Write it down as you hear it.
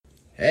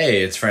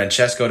Hey, it's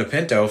Francesco De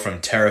Pinto from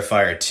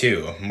Terrifier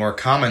 2, more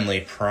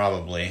commonly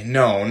probably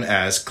known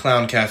as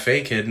Clown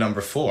Cafe Kid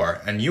number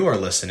 4, and you are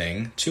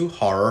listening to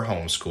Horror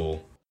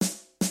Homeschool.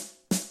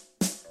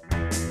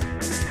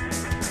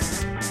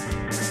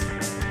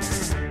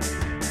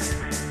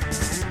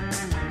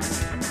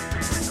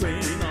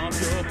 Clean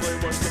off your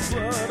plate, wash the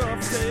blood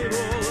off the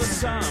table.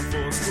 It's time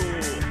for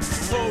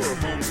school, horror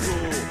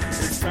homeschool.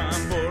 It's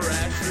time for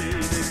Ashley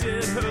to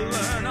get her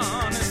learn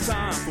on. It's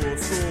time for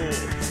school,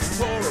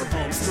 horror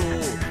homeschool.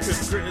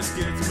 If Chris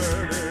gets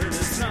murdered,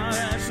 it's not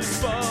Ashley's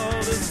fault.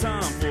 It's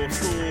time for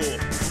school,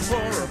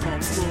 horror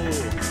homeschool.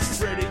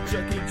 Freddy,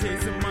 Chucky,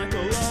 Jason, Michael,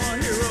 all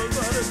heroes,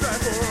 let us die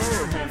for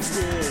horror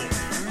homeschool,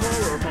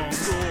 horror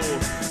homeschool.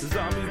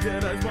 Zombies,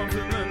 Jedi's, bumps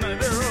in the night,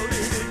 they're all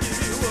here to give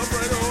you a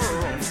bright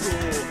horror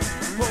homeschool,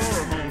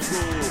 horror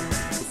homeschool.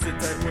 Well, sit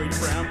tight, wear your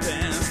brown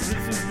pants.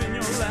 This has been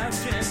your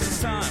last chance.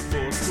 It's time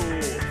for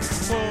school,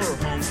 horror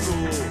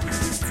homeschool.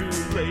 It's too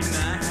late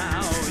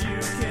now, you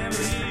can't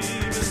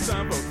leave. It's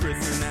time for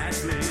Chris and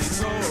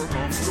Ashley's horror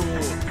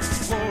homeschool,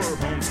 horror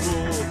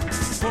homeschool,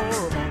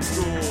 horror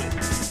homeschool,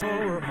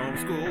 horror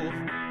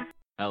homeschool.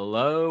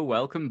 Hello,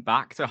 welcome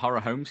back to Horror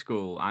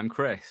Homeschool. I'm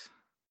Chris.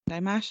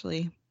 I'm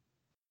Ashley.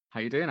 How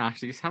you doing,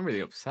 Ashley? You sound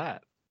really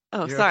upset.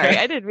 Oh, You sorry.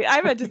 okay?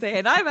 I meant to say,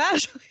 and I'm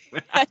Ashley.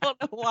 I don't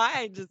know why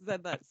I just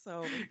said that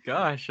so.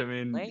 Gosh, I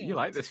mean, you Lame.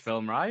 like this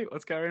film, right?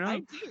 What's going I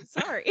on? do.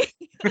 Sorry.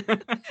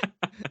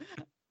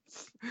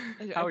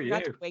 How are I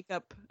forgot you? to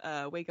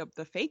wake up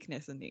the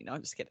fakeness in me. No,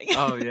 I'm just kidding.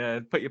 Oh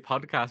yeah, put your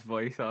podcast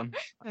voice on.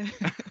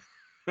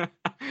 But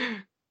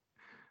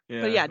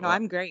yeah, no, well,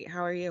 I'm great.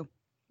 How are you?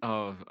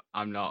 Oh,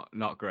 I'm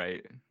not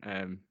great.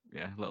 Yeah,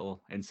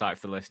 little insight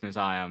for the listeners.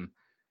 I'm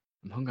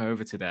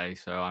hungover today,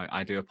 so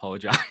I do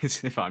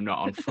apologise if I'm not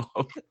on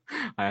form.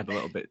 I had a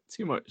little bit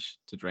too much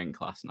to drink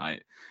last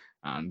night,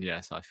 and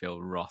yes, I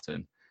feel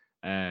rotten.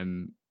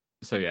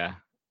 So yeah,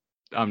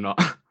 I'm not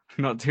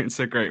not doing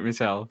so great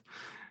myself.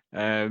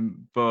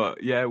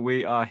 But yeah,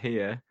 we are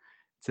here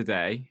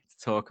today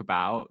to talk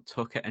about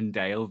Tucker and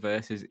Dale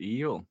versus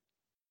Eel.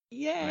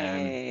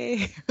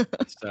 Yay!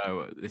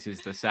 So this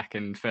is the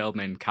second film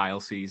in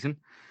Kyle's season.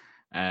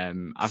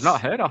 I've not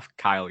heard of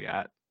Kyle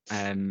yet,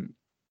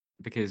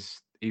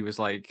 because he was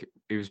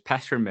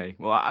pestering me.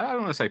 Well, I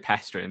don't want to say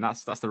pestering.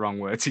 That's the wrong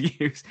word to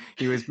use.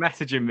 He was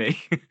messaging me,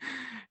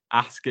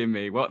 asking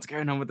me what's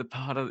going on with the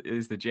pod.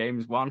 Is the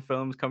James Wan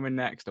films coming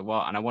next or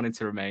what? And I wanted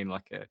to remain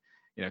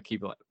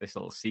keep this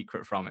little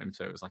secret from him.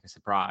 So it was like a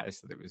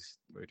surprise that we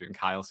were doing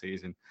Kyle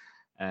season.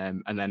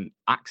 And then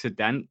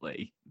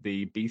accidentally,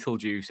 the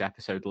Beetlejuice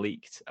episode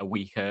leaked a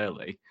week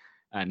early,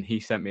 and he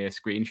sent me a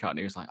screenshot, and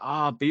he was like,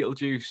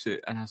 Beetlejuice.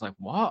 And I was like,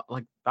 what?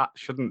 Like, that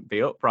shouldn't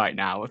be up right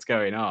now. What's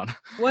going on?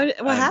 What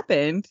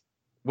happened?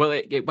 Well,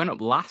 it went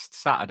up last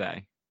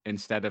Saturday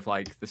instead of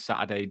like the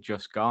Saturday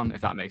just gone,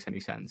 if that makes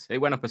any sense. It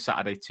went up a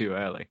Saturday too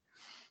early.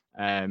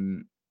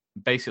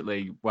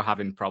 Basically, we're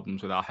having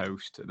problems with our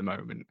host at the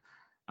moment,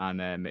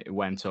 and it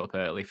went up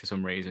early for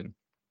some reason.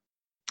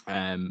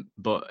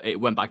 But it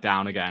went back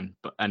down again.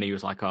 And he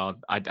was like, "Oh,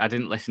 I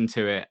didn't listen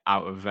to it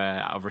out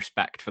of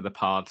respect for the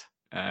pod."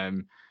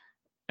 And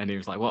he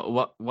was like,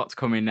 "What's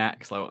coming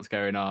next? Like, what's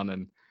going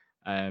on?"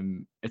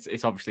 And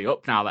it's obviously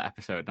up now, that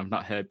episode. I've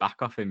not heard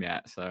back off him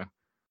yet, so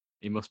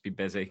he must be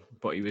busy.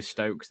 But he was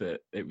stoked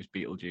that it was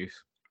Beetlejuice.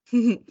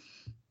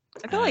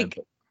 I feel like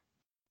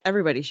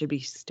everybody should be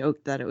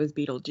stoked that it was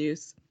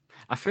Beetlejuice.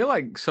 I feel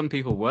like some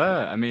people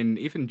were. I mean,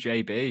 even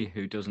JB,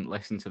 who doesn't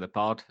listen to the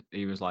pod,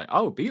 he was like,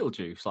 "Oh,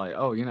 Beetlejuice!" Like,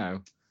 "Oh, you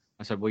know."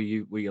 I said, "Will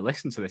you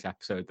listen to this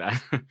episode then?"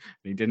 And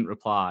he didn't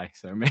reply.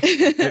 So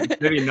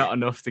maybe not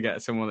enough to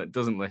get someone that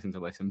doesn't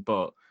listen,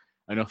 but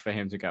enough for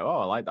him to go,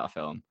 "Oh, I like that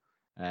film."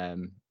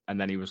 And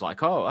then he was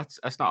like, "Oh,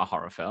 that's not a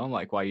horror film.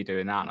 Like, why are you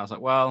doing that?" And I was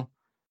like, "Well,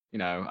 you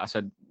know," I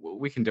said,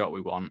 "We can do what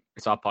we want.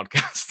 It's our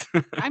podcast."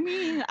 I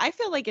mean, I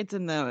feel like it's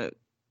in the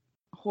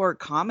horror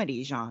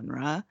comedy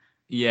genre.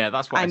 Yeah,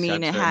 that's what I mean,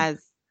 said it to him.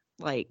 has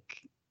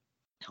like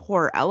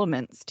horror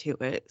elements to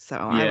it, so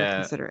I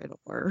would consider it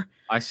horror.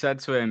 I said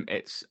to him,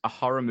 it's a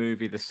horror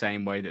movie the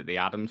same way that The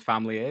Addams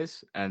Family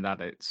is, and that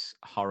it's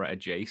horror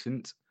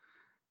adjacent.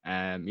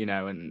 And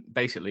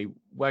basically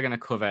we're going to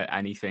cover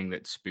anything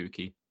that's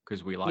spooky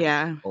because we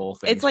like all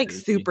things. It's like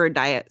spooky. super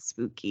diet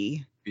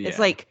spooky. Yeah. It's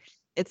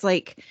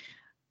like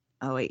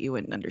oh wait, you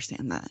wouldn't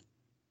understand that.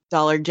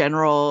 Dollar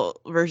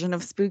General version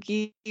of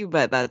spooky,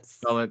 but that's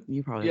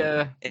you probably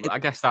I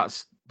guess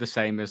that's the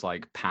same as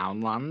like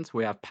Poundland.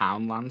 We have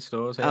Poundland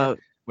stores here, Oh,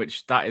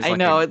 which that is I like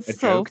know, a it's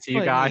so joke to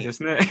you guys,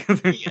 funny.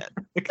 isn't it? Yeah.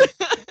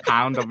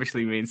 Pound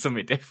obviously means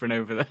something different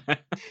over there.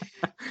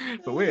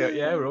 But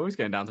we're always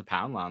going down to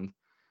Poundland.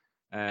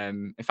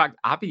 In fact,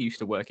 Abby used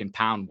to work in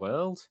Pound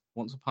World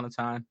once upon a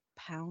time.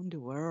 Pound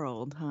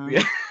World, huh?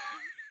 Yeah.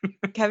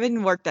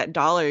 Kevin worked at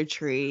Dollar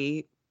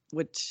Tree,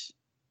 which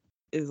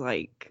is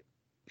like,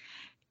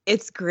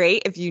 it's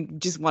great if you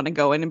just want to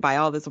go in and buy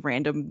all this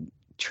random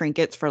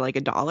trinkets for like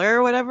 $1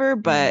 or whatever,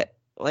 but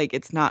like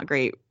it's not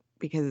great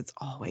because it's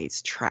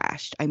always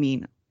trashed. I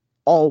mean,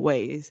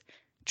 always.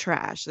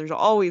 trash. There's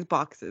always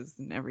boxes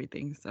and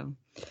everything. So,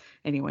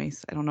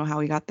 anyways, I don't know how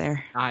we got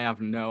there. I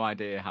have no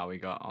idea how we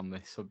got on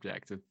this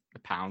subject of the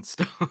pound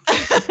stuff.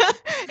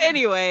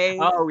 Anyway.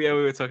 Oh yeah,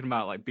 we were talking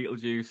about like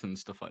Beetlejuice and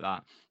stuff like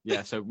that.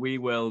 Yeah, so we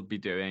will be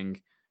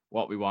doing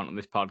what we want on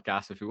this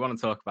podcast. If we want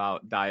to talk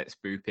about Diet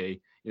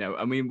Spoopy,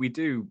 I mean, we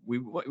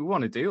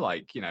want to do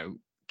like,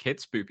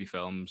 kids spoopy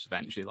films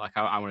eventually. Like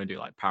I want to do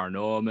like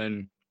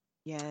Paranorman,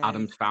 Yes.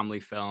 Addams Family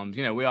films.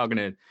 We are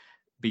going to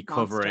be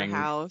covering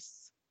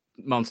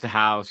Monster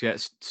House, yeah,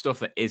 stuff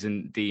that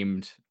isn't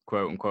deemed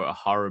quote unquote a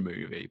horror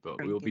movie,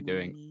 but we will be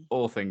doing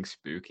all things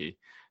spooky,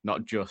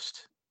 not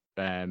just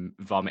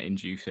vomit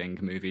inducing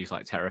movies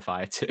like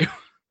Terrifier 2.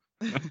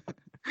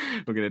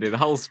 We're going to do the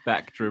whole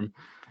spectrum.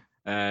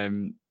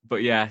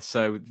 But yeah,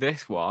 so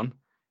this one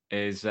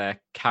is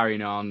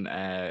carrying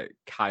on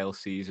Kyle's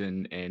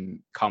season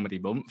in Comedy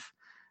Month.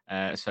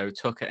 So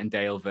Tucker and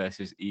Dale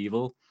versus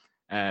Evil.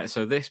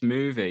 So this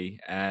movie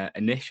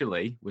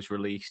initially was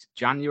released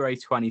January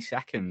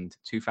 22nd,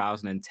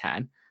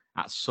 2010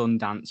 at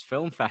Sundance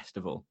Film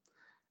Festival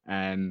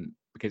because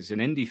it's an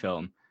indie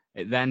film.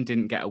 It then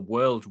didn't get a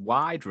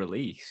worldwide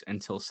release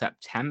until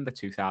September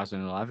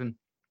 2011.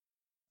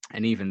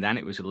 And even then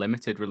it was a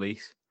limited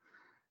release.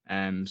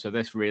 So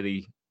this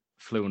really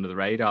flew under the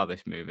radar,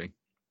 this movie.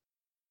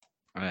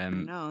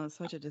 No, it's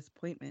such a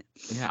disappointment.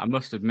 Yeah, I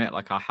must admit,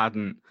 like I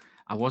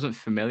wasn't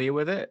familiar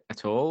with it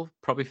at all,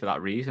 probably for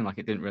that reason. Like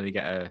it didn't really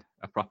get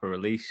a proper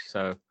release,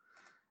 so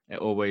it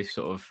always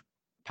sort of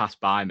passed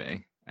by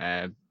me.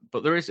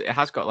 But it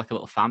has got like a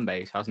little fan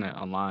base, hasn't it,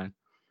 online?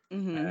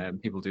 Mm-hmm.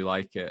 People do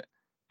like it.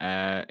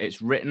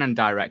 It's written and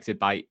directed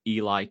by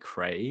Eli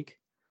Craig.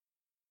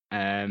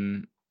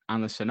 And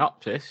the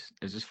synopsis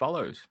is as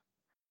follows.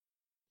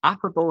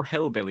 Affable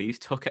hillbillies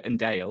Tucker and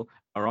Dale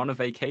are on a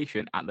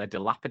vacation at their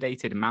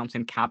dilapidated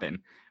mountain cabin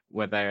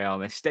where they are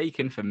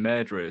mistaken for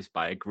murderers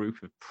by a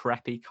group of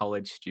preppy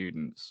college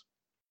students.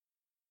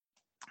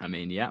 I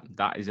mean, yeah,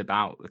 that is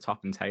about the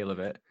top and tail of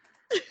it.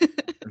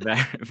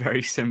 Very,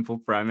 very simple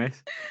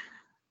premise.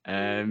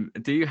 Do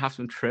you have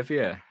some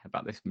trivia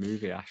about this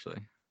movie,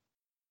 Ashley?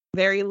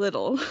 Very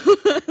little.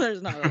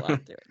 There's not a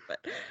lot to it,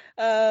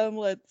 but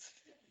let's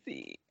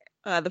see.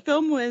 The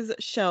film was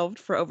shelved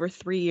for over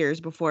 3 years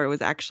before it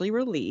was actually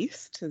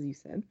released, as you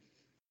said.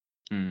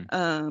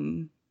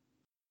 Alan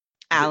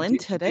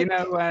Tudyk. Do you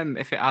know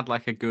if it had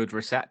like a good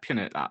reception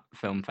at that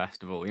film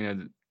festival?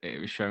 It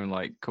was shown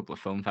like a couple of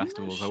film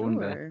festivals. Sure.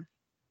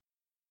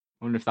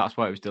 I wonder if that's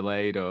why it was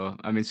delayed, or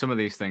I mean, some of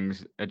these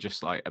things are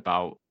just like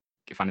about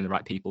finding the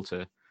right people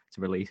to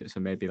release it, so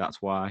maybe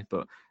that's why.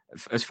 But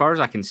as far as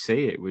I can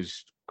see, it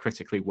was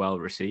critically well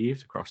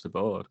received across the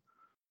board.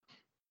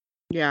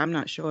 Yeah, I'm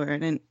not sure. I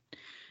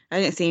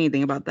didn't see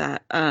anything about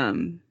that.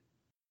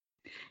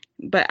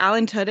 But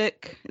Alan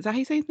Tudyk, is that how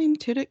you say his name?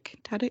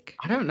 Tudyk?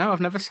 I don't know.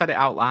 I've never said it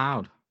out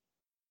loud.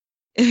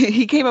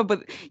 He came up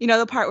with,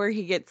 the part where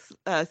he gets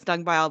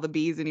stung by all the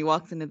bees and he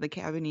walks into the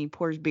cabin and he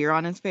pours beer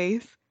on his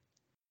face.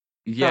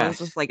 Yeah, so it's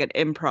just like an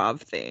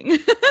improv thing.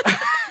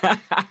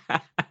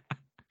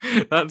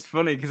 That's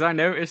funny because I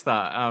noticed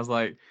that. I was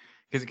like,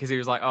 because he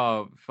was like,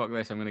 "Oh, fuck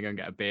this! I'm gonna go and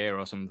get a beer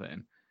or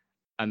something."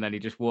 And then he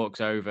just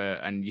walks over,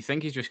 and you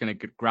think he's just going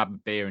to grab a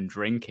beer and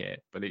drink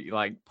it, but he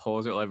like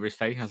pours it all over his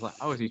face. And I was like,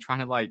 "Oh, is he trying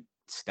to like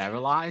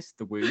sterilize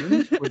the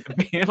wound with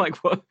the beer? Like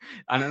what?"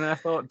 And then I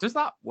thought, does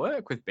that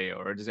work with beer,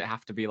 or does it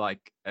have to be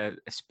like a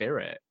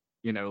spirit?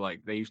 Like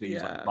they usually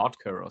use like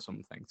vodka or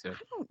something to. I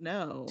don't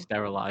know.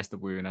 Sterilize the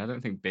wound. I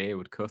don't think beer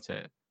would cut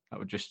it. That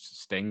would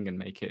just sting and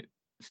make it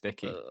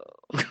sticky.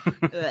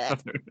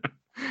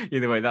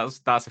 Either way, that's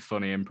a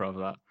funny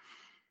improv.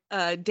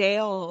 That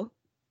Dale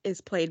is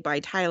played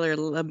by Tyler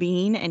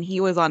Labine, and he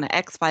was on an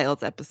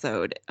X-Files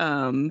episode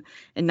in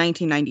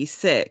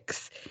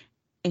 1996,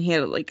 and he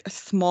had like a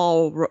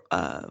small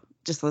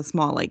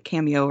like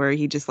cameo where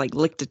he just like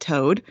licked a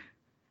toad.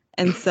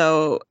 And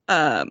so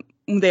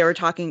they were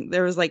talking,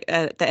 there was like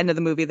at the end of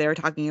the movie they were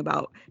talking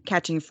about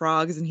catching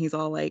frogs, and he's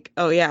all like,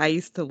 "Oh yeah, I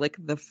used to lick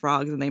the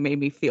frogs and they made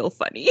me feel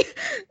funny."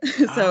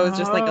 So it's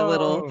just like a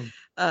little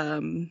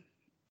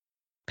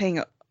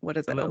paying what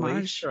is it?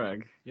 Homage? Easter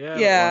egg.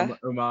 Yeah.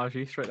 Homage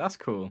Easter egg. That's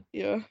cool.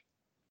 Yeah.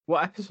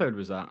 What episode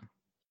was that?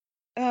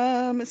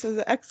 It says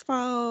the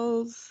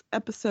X-Files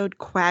episode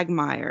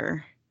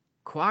Quagmire.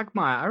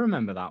 Quagmire. I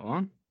remember that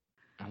one.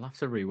 I'll have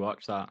to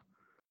rewatch that.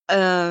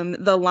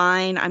 The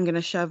line, "I'm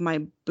gonna shove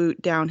my boot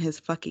down his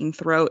fucking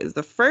throat," is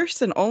the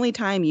first and only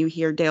time you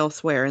hear Dale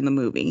swear in the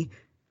movie.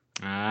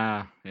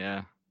 Ah,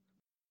 yeah.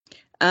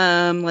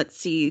 Let's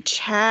see.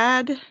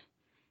 Chad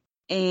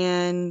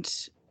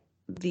and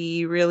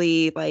the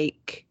really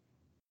like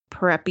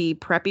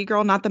preppy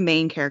girl, not the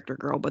main character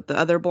girl, but the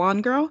other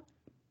blonde girl,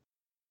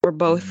 were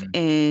both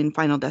in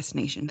Final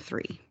Destination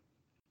 3.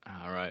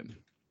 All right.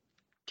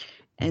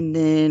 And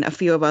then a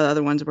few of the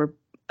other ones were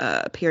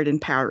appeared in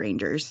Power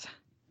Rangers.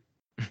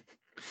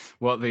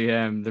 What, the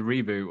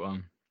reboot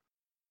one?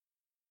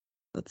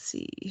 Let's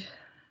see.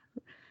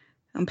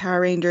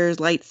 Power Rangers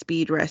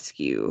Lightspeed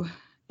Rescue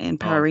and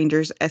Power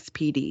Rangers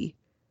SPD.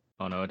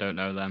 Oh no, I don't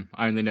know them.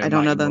 I only know I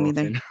don't know Mighty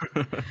them either.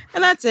 Morphin.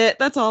 And that's it.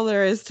 That's all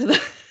there is to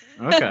the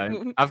Okay.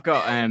 movie. I've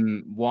got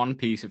one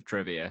piece of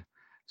trivia.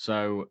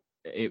 So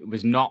it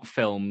was not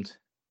filmed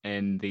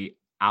in the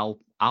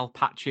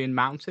Alpatchian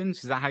Mountains.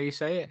 Is that how you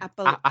say it?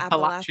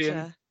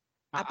 Appalachian.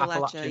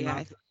 Appalachia, yeah.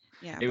 Mountains.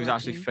 Yeah, It was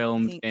actually Appalachian, I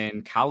filmed think.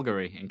 in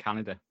Calgary in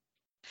Canada.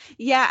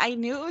 Yeah, I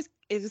knew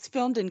it was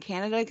filmed in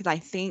Canada because I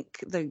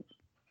think the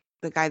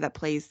guy that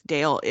plays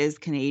Dale is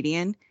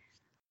Canadian.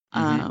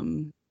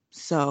 Mhm.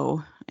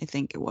 So I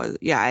think it was.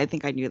 Yeah, I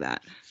think I knew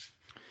that.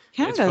 It's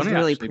Canada is funny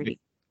really actually pretty.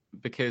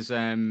 because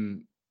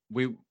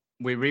we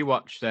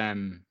rewatched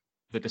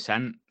The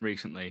Descent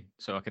recently,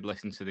 so I could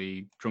listen to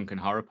the Drunken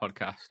Horror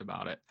podcast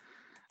about it,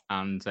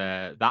 and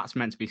that's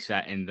meant to be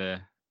set in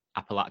the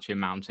Appalachian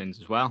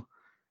Mountains as well,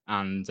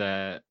 and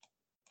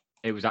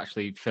it was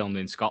actually filmed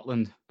in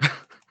Scotland.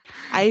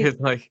 I It's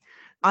like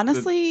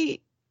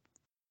honestly,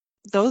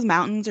 those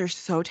mountains are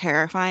so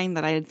terrifying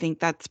that I think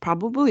that's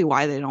probably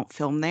why they don't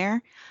film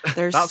there.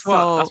 They're that's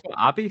so what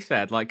Abby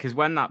said. Like, because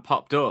when that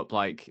popped up,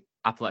 like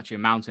Appalachian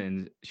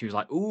Mountains, she was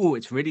like, "Ooh,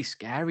 it's really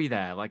scary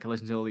there." Like, I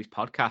listened to all these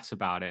podcasts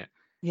about it,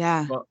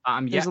 yeah. but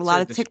I'm There's yet a to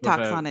lot of TikToks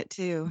discover on it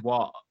too.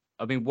 what.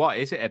 I mean, what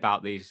is it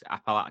about these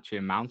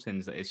Appalachian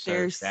Mountains that is so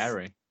There's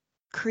scary?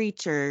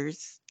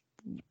 creatures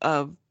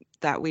of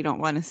that we don't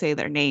want to say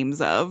their names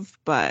of,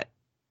 but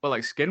Well,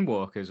 like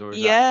skinwalkers, or is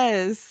that?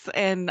 yes,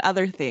 and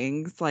other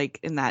things like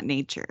in that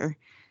nature.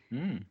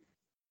 Hmm.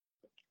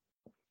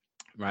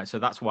 Right, so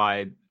that's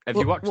why. Have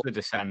you Well, watched well, The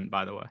Descent,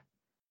 by the way?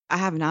 I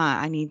have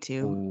not. I need to.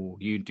 Oh,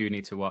 you do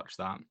need to watch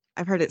that.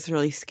 I've heard it's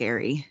really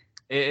scary.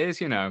 It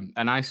is,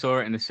 and I saw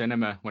it in the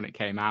cinema when it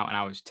came out, and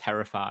I was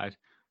terrified.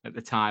 At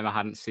the time, I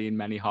hadn't seen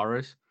many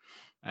horrors,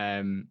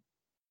 and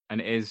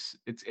it's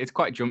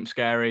quite jump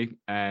scary,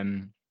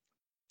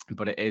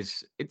 but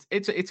it's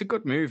a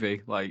good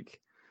movie. Like,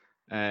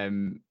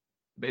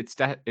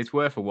 it's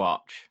worth a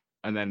watch,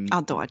 and then I'll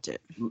have to watch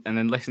it.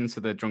 listen to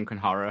the Drunken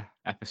Horror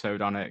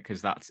episode on it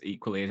because that's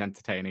equally as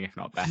entertaining, if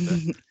not better.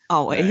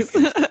 Always.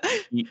 'Cause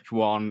each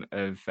one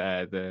of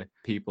the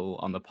people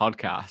on the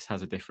podcast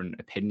has a different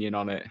opinion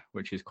on it,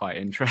 which is quite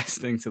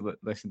interesting to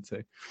listen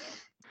to.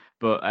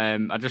 But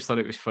I just thought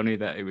it was funny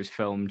that it was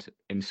filmed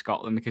in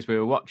Scotland because we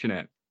were watching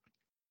it,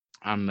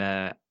 and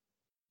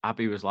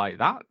Abby was like,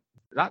 "That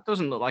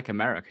doesn't look like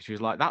America." She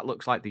was like, "That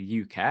looks like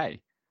the UK."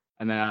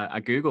 And then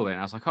I Googled it, and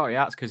I was like, "Oh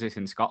yeah, it's because it's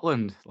in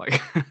Scotland.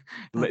 Like,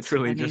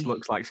 literally just funny.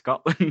 looks like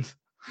Scotland."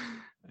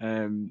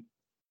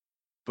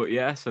 But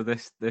yeah, so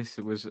this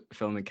was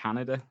filmed in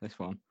Canada. This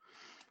one.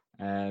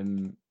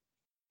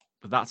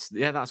 But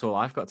that's all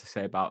I've got to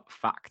say about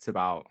facts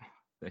about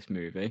this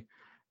movie.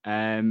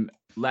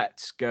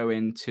 Let's go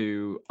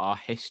into our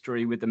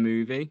history with the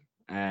movie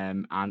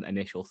and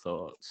initial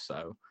thoughts.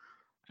 So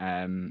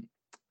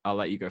I'll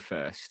let you go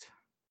first.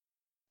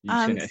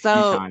 You've seen it a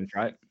few times,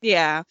 right?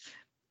 Yeah.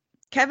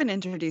 Kevin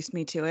introduced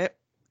me to it,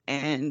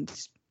 and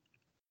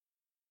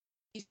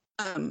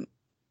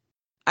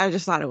I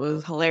just thought it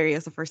was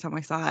hilarious the first time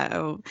I saw it.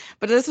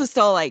 But this was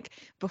still like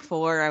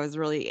before I was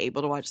really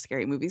able to watch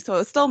scary movies, so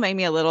it still made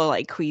me a little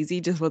like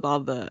queasy just with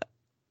all the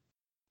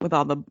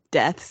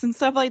deaths and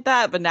stuff like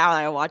that. But now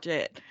that I watch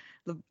it,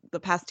 the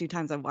past 2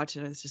 times I've watched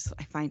it,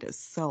 I find it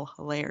so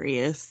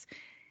hilarious,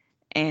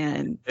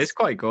 and it's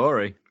quite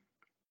gory.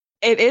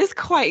 It is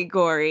quite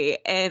gory,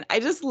 and I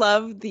just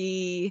love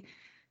the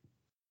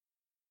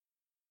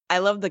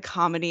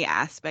comedy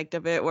aspect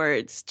of it, where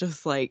it's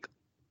just like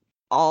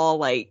all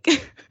like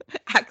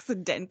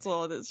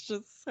accidental, and it's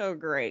just so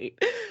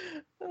great.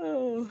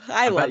 Oh,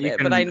 I love it.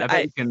 But I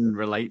bet you can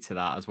relate to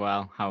that as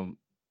well. How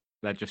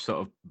they're just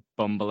sort of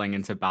bumbling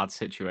into bad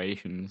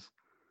situations.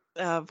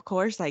 Of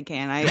course I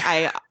can.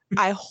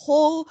 I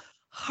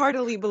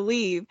wholeheartedly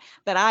believe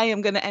that I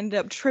am going to end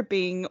up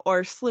tripping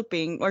or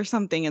slipping or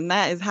something, and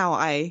that is how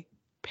I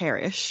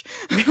perish.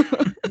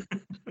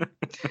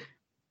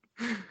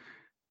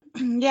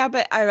 Yeah,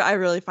 but I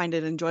really find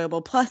it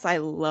enjoyable. Plus, I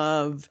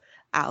love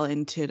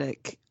Alan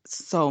Tudyk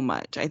so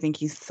much. I think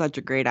he's such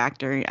a great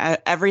actor.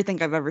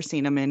 Everything I've ever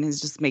seen him in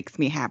just makes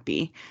me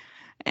happy.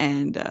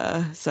 And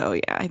so,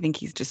 yeah, I think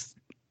he's just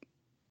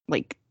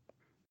like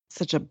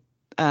such a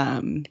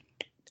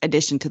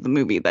addition to the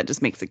movie that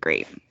just makes it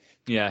great.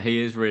 Yeah,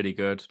 he is really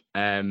good.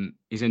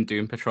 He's in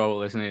Doom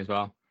Patrol, isn't he, as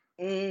well?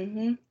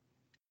 Mm-hmm.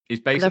 He's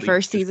basically the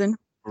first season.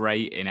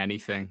 Great in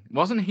anything.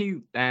 Wasn't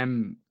he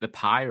the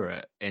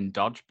pirate in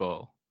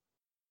Dodgeball?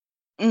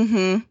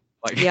 Mm-hmm.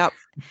 Like, yep.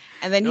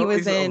 And then he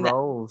was in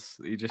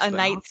roles. A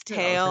Knight's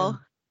Tale.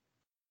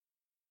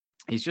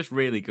 He's just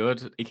really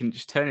good. He can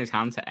just turn his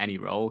hand to any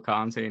role,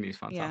 can't he? And he's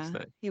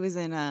fantastic. Yeah. He was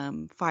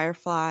in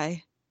Firefly.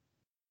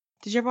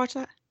 Did you ever watch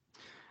that?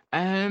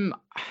 I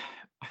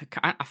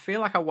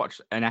feel like I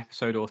watched an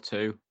episode or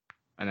two,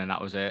 and then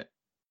that was it.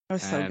 It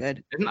was so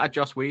good. Isn't that a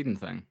Joss Whedon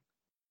thing?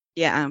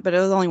 Yeah, but it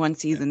was only one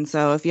season,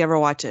 so if you ever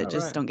watch it,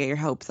 just don't get your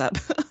hopes up.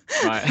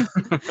 Right.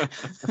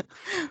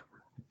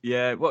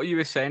 Yeah, what you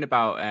were saying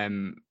about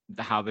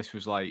how this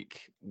was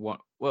like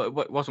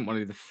it wasn't one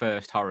of the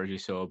first horrors you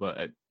saw,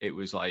 but it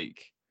was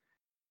like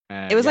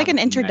It was you like an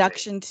haven't seen many.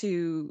 introduction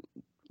to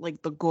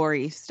like the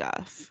gory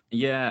stuff.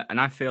 Yeah, and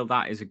I feel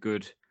that is a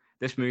good.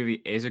 This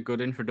movie is a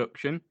good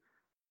introduction.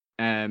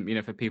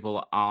 For people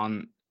that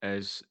aren't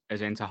as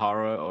into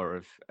horror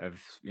or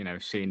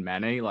have seen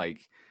many,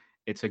 like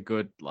it's a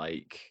good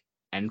like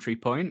entry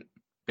point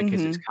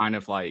because it's kind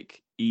of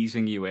like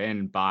easing you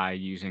in by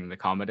using the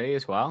comedy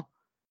as well.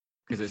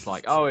 Because it's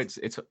like, oh,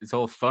 it's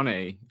all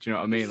funny. Do you know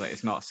what I mean? Like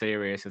it's not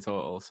serious at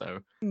all. So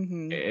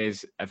it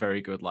is a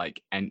very good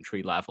like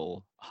entry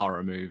level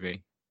horror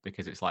movie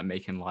because it's like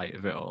making light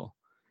of it all.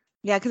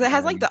 Yeah, because it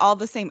has like all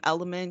the same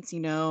elements,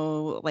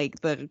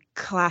 like the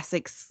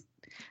classics.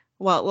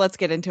 Well, let's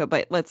get into it,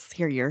 but let's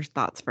hear your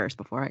thoughts first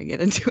before I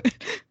get into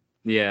it.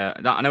 Yeah,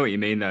 I know what you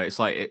mean though. It's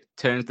like it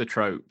turns the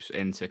tropes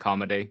into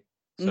comedy.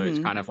 So it's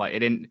kind of like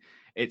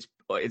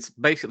it's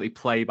basically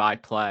play by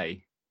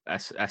play a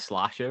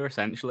slasher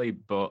essentially,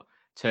 but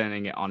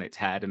turning it on its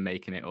head and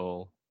making it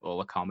all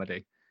a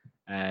comedy.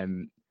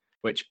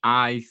 Which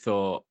I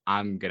thought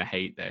I'm gonna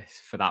hate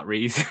this for that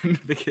reason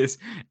because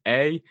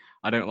I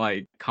don't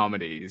like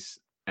comedies.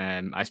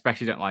 I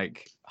especially don't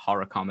like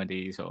horror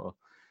comedies, or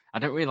I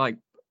don't really like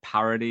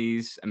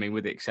parodies. I mean,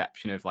 with the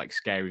exception of like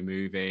Scary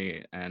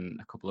Movie and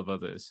a couple of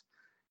others,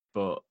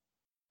 but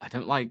I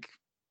don't like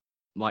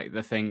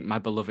the thing My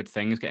Beloved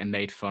Things getting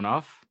made fun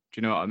of. Do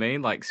you know what I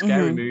mean? Like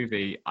Scary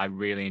Movie, I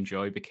really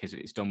enjoy because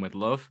it's done with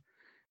love,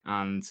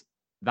 and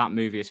that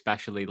movie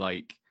especially,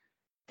 like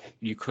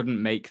you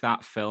couldn't make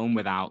that film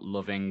without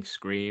loving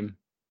Scream.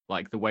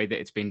 Like the way that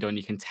it's been done,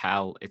 you can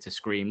tell it's a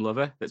Scream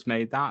lover that's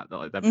made that.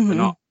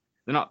 They're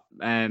not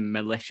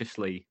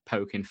maliciously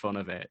poking fun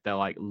of it. They're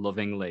like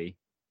lovingly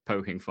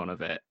poking fun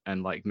of it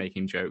and like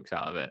making jokes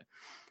out of it.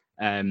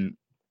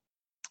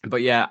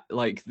 But yeah,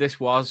 like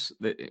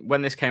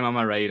when this came on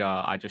my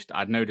radar, I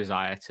had no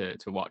desire to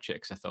watch it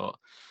because I thought,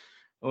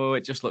 oh,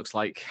 it just looks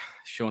like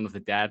Shaun of the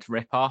Dead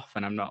ripoff,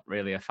 and I'm not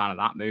really a fan of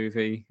that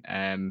movie.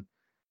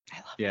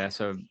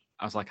 So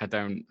I was like, I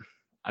don't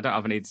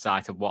have any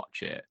desire to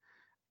watch it,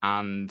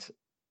 and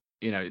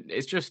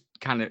it's just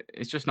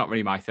not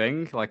really my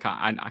thing. Like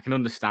I can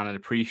understand and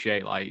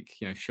appreciate like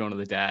Shaun of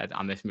the Dead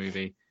and this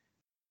movie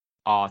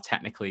are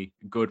technically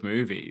good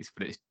movies,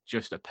 but it's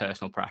just a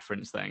personal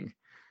preference thing.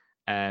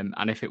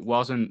 And if it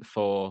wasn't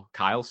for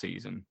Kyle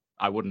season,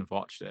 I wouldn't have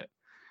watched it.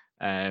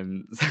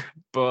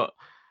 But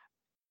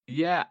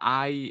yeah,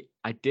 I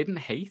didn't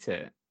hate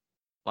it.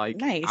 Like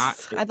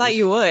nice. I thought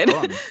you would.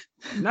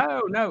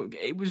 No,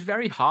 it was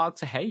very hard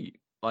to hate.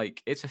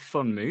 Like it's a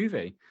fun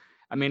movie.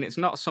 I mean, it's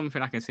not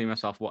something I can see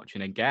myself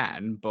watching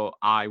again, but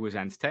I was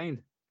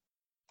entertained.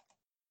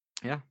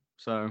 Yeah,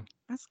 so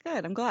that's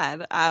good. I'm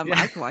glad.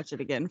 I can watch it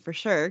again for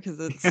sure because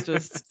it's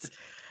just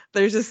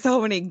there's just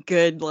so many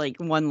good like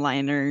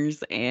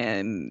one-liners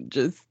and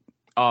just.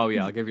 Oh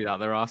yeah, I'll give you that.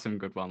 There are some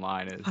good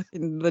one-liners.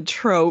 The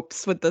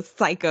tropes with the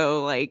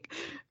psycho like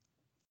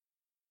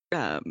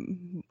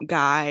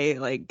guy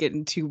like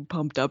getting too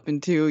pumped up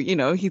into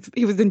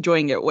he was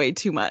enjoying it way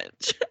too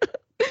much.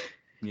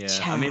 Yeah,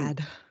 Chad. I mean,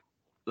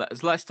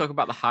 let's talk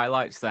about the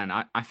highlights then.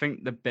 I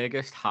think the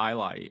biggest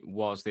highlight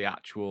was the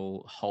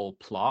actual whole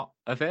plot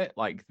of it,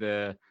 like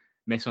the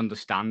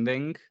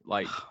misunderstanding,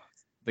 like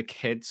the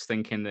kids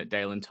thinking that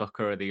Dale and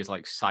Tucker are these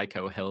like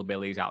psycho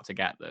hillbillies out to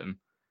get them.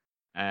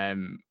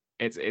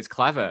 It's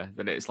clever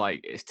that it's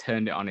like it's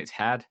turned it on its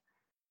head.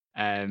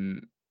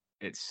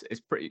 It's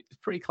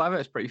pretty clever.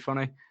 It's pretty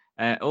funny.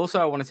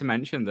 Also, I wanted to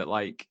mention that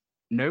like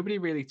nobody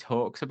really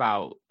talks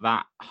about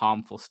that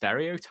harmful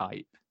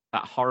stereotype,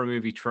 that horror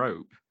movie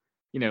trope.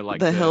 Like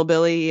the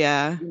hillbilly,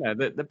 yeah.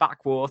 The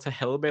backwater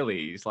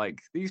hillbillies,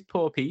 like these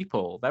poor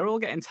people, they're all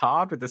getting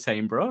tarred with the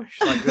same brush.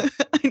 Like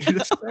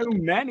there's so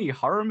many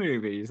horror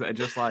movies that are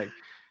just like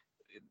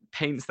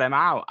paints them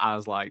out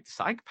as like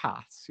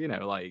psychopaths.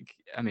 Like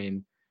I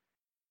mean,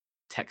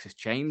 Texas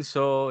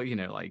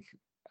Chainsaw. Like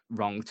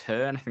Wrong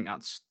Turn. I think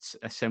that's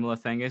a similar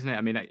thing, isn't it? I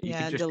mean, you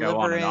could just go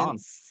on and on.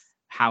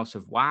 House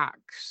of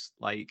Wax,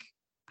 like.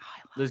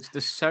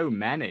 There's so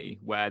many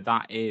where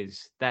they're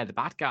the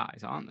bad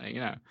guys, aren't they?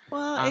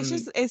 Well,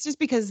 it's just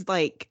because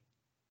like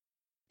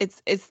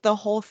it's the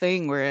whole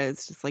thing where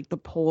it's just like the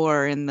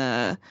poor and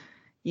the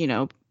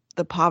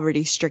the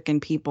poverty stricken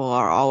people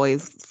are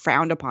always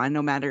frowned upon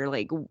no matter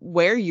like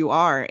where you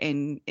are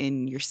in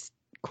your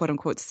quote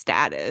unquote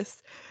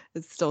status.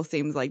 It still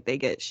seems like they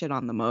get shit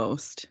on the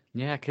most.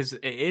 Yeah, because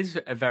it is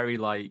a very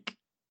like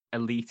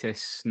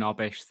elitist,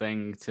 snobbish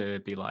thing to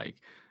be like,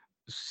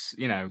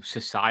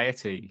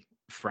 society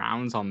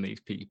frowns on these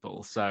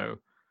people, so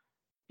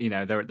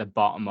they're at the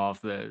bottom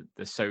of the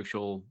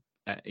social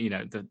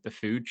the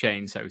food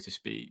chain, so to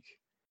speak.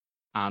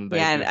 And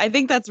I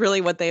think that's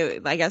really what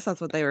I guess that's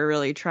what they were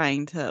really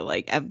trying to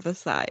like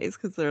emphasize,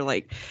 because they're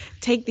like,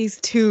 take these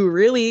two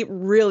really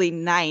really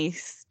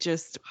nice,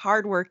 just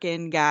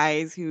hardworking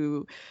guys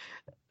who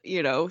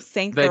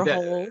sank their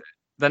whole.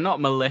 They're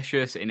not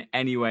malicious in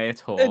any way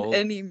at all. In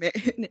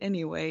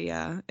any way,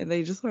 yeah. And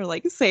they just were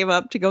like save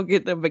up to go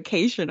get the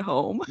vacation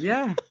home.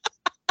 Yeah.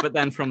 But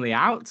then from the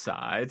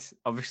outside,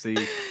 obviously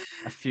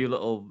a few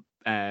little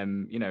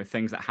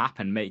things that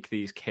happen make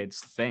these kids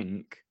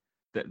think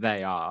that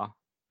they are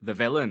the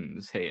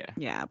villains here.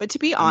 Yeah, but to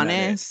be And that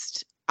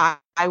honest,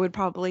 I would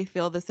probably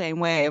feel the same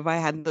way if I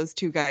had those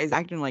two guys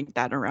acting like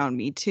that around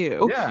me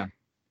too. Yeah,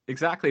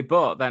 exactly.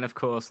 But then, of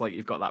course, like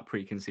you've got that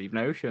preconceived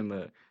notion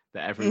that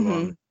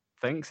everyone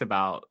thinks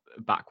about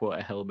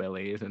backwater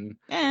hillbillies, and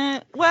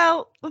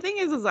Well, the thing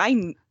is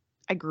I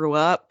grew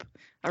up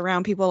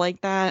around people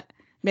like that.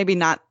 Maybe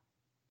not.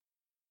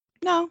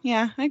 No,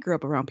 yeah, I grew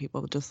up around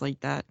people just like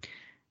that,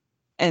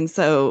 and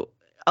so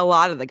a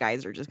lot of the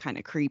guys are just kind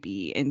of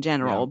creepy in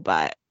general.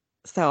 But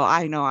so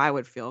I know I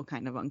would feel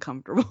kind of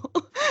uncomfortable.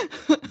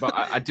 but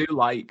I do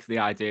like the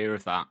idea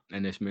of that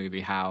in this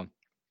movie, how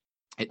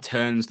it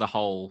turns the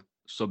whole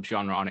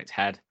subgenre on its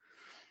head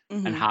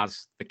and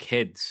has the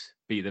kids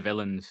be the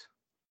villains,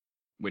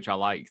 which I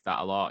liked that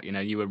a lot.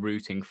 You were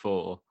rooting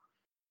for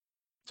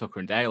Tucker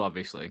and Dale,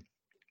 obviously.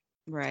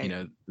 Right.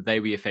 They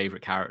were your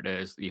favorite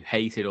characters. You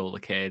hated all the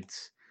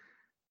kids,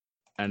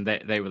 and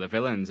they were the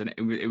villains. And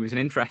it was an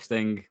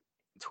interesting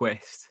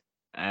twist.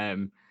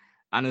 And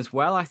as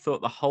well, I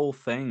thought the whole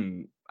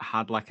thing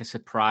had like a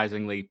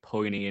surprisingly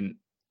poignant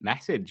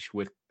message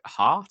with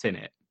heart in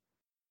it.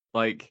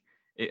 Like,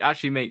 it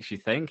actually makes you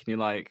think, and you're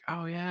like,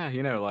 oh yeah,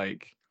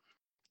 like,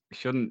 you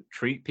shouldn't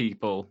treat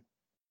people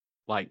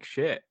like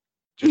shit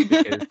just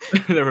because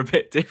they're a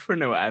bit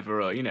different or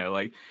whatever, or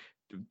like,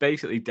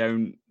 basically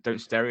don't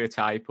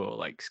stereotype or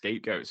like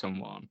scapegoat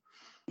someone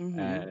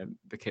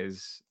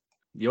because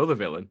you're the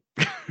villain.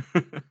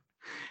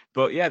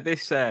 But yeah,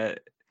 this the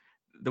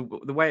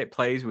way it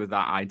plays with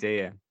that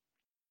idea,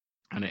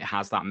 and it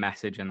has that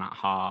message and that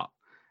heart,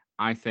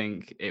 I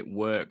think it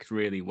worked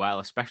really well,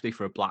 especially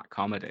for a black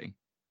comedy,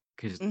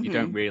 because you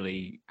don't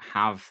really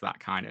have that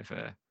kind of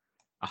a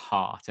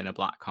heart in a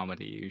black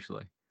comedy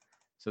usually.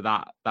 So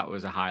that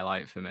was a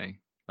highlight for me.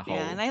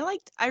 And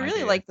I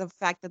really liked the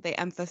fact that they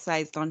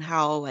emphasized on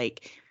how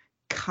like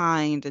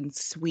kind and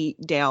sweet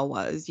Dale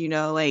was,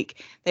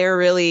 like they were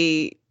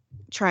really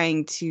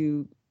trying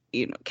to,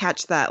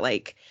 catch that,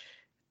 like,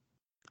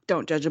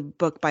 don't judge a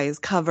book by his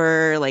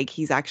cover. Like,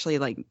 he's actually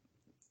like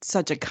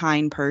such a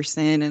kind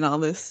person and all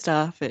this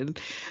stuff. And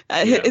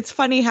it's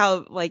funny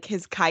how like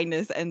his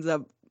kindness ends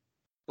up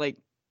like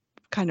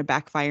kind of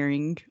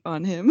backfiring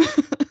on him.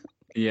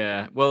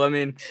 Yeah. Well, I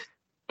mean,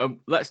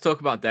 let's talk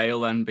about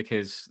Dale then,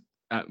 because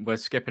we're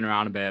skipping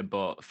around a bit,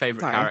 but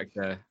favorite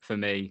character for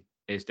me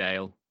is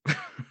Dale.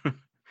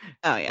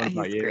 Oh yeah,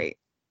 he's great.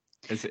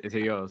 Is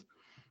he yours?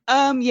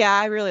 Yeah,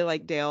 I really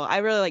like Dale. I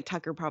really like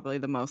Tucker probably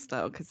the most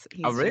though, because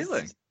he's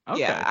really? Okay.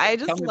 Yeah, I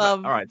just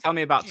love. All right, tell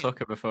me about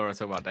Tucker before I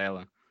talk about Dale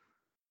then.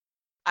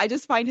 I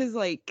just find his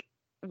like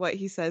what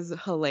he says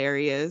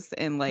hilarious,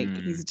 and like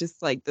he's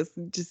just like this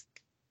just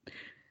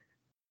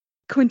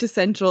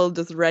quintessential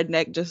just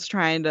redneck just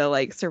trying to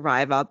like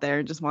survive out there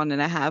and just wanting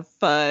to have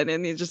fun,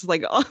 and he's just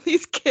like all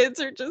these kids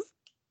are just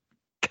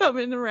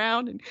coming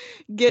around and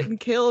getting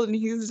killed, and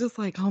he's just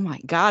like, oh my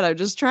god, I'm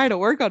just trying to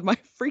work on my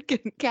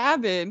freaking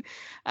cabin.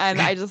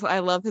 And I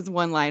love his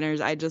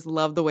one-liners. I just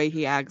love the way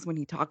he acts when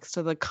he talks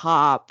to the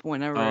cop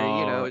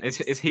whenever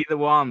is he the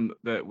one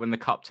that when the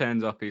cop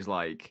turns up he's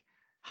like,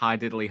 hi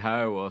diddly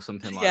ho or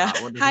something like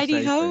that? What does hi he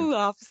say ho,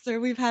 officer,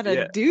 we've had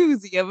a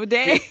doozy of a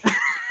day.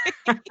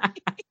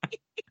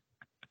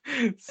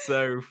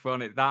 So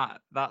funny.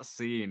 That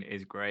scene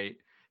is great,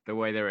 the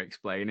way they're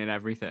explaining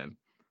everything,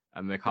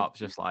 and the cop's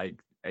just like,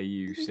 are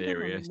you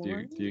serious?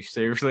 Do you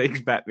seriously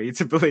expect me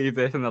to believe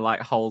this? And they're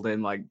like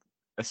holding like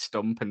a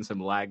stump and some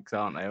legs,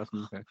 aren't they, or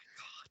something?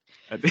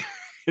 Oh my god.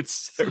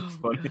 It's so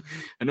funny. Good.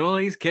 And all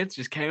these kids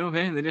just came up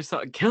here and they just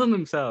started killing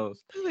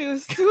themselves. It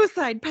was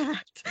suicide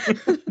pact.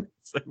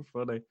 So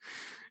funny.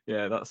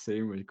 Yeah, that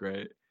scene was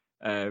great.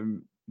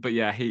 But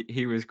yeah,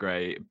 he was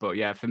great. But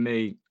yeah, for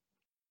me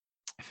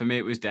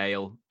it was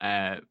Dale,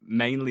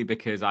 mainly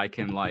because I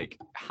can like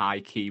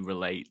high key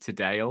relate to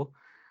Dale.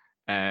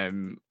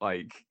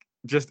 Like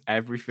just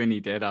everything he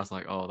did, I was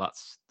like, oh,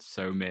 that's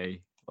so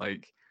me.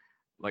 Like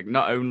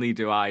not only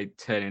do I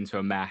turn into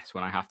a mess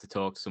when I have to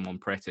talk to someone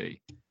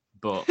pretty,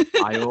 but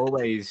I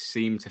always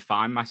seem to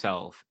find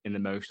myself in the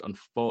most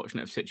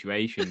unfortunate of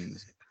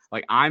situations.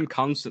 Like, I'm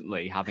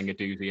constantly having a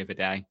doozy of a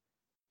day,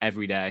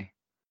 every day.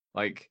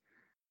 Like,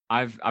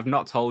 I've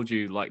not told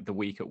you like the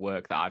week at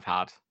work that I've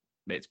had.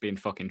 It's been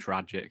fucking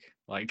tragic.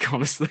 Like,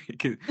 honestly,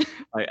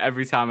 like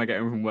every time I get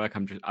home from work,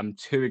 I'm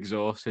too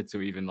exhausted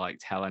to even like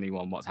tell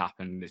anyone what's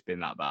happened. It's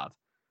been that bad.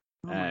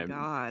 Oh my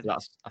god.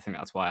 I think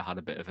that's why I had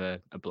a bit of a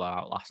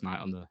blowout last night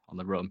on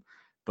the run.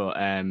 But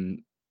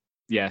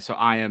yeah, so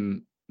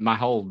my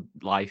whole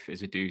life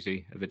is a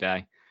doozy of a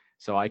day,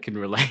 so I can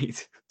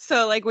relate.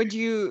 So like, could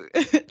you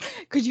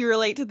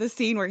relate to the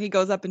scene where he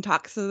goes up and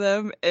talks to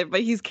them,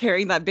 but he's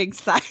carrying that big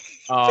sign?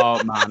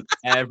 Oh man,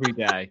 every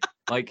day.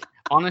 Like,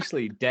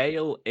 honestly,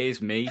 Dale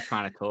is me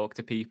trying to talk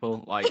to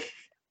people. Like,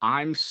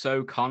 I'm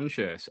so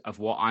conscious of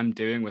what I'm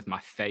doing with my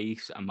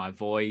face and my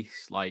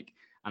voice, like,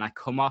 and I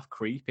come off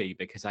creepy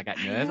because I get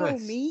nervous. I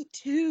know, me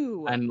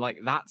too. And like,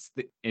 that's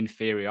the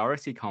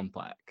inferiority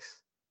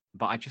complex.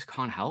 but I just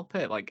can't help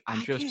it. Like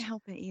I can't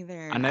help it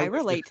either. I know I we've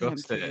relate to him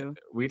discussed it. too.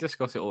 We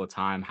discuss it all the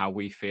time. How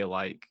we feel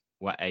like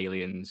we're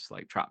aliens,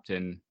 like trapped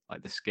in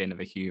like the skin of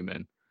a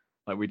human.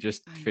 Like we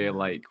just I feel know.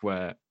 like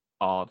we're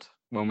odd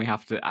when we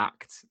have to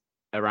act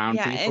around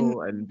Yeah, and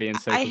people and be in I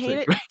social hate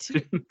it too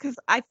situations. because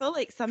I feel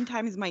like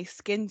sometimes my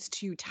skin's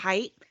too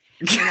tight,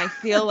 and I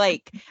feel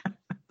like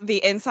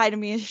the inside of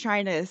me is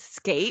trying to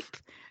escape,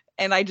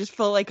 and I just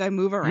feel like I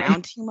move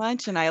around too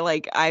much, and I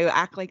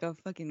act like a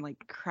fucking like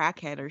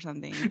crackhead or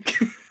something,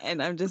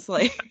 and I'm just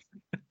like,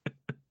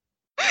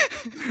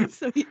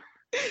 so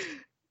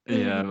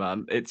Yeah,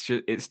 man, it's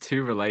too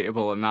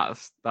relatable, and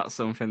that's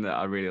something that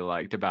I really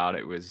liked about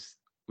it was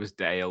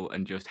Dale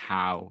and just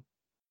how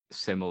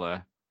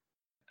similar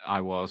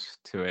I was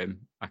to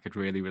him. I could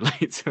really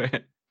relate to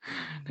it.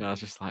 And I was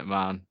just like,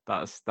 man,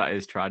 that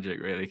is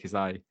tragic, really, because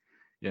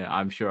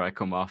I'm sure I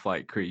come off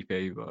like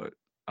creepy, but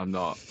I'm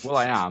not. Well,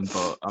 I am,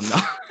 but I'm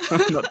not.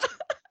 I'm not.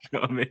 You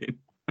know what I mean?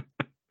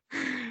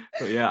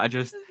 But yeah, I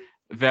just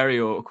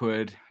very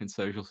awkward in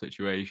social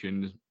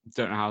situations.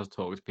 Don't know how to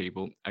talk to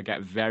people. I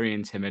get very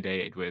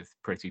intimidated with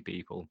pretty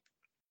people.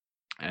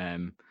 I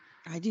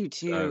do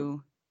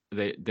So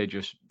too. they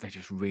just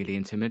really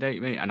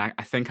intimidate me, and I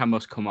think I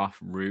must come off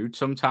rude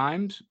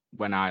sometimes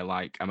when I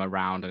like am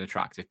around an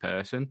attractive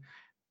person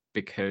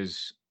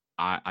because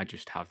I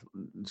just have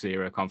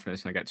zero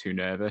confidence and I get too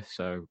nervous.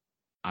 So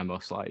I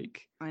must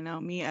like I know,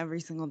 me every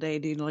single day,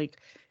 dude. Like,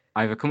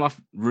 either come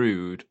off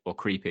rude or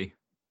creepy.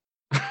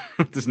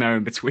 There's no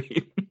in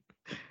between.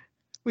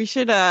 we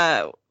should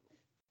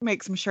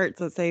make some shirts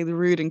that say the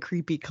Rude and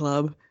Creepy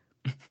Club.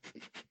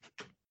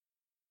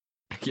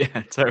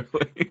 Yeah,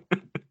 totally.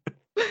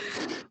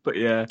 But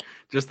yeah,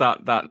 just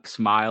that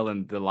smile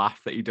and the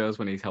laugh that he does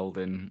when he's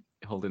holding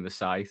the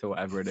scythe or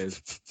whatever it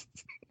is.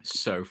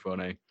 So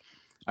funny.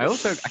 I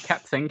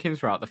kept thinking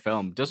throughout the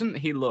film, doesn't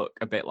he look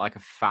a bit like a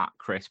fat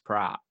Chris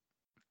Pratt?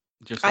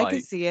 Just I like,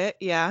 could see it,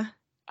 yeah.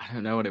 I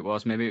don't know what it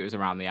was. Maybe it was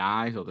around the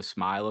eyes or the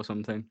smile or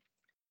something.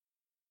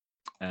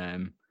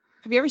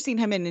 Have you ever seen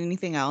him in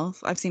anything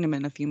else? I've seen him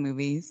in a few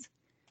movies.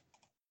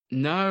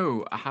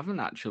 No, I haven't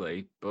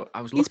actually. But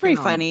He's pretty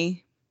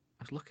funny.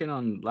 I was looking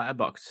on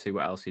Letterboxd to see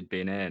what else he'd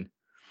been in.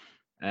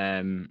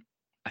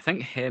 I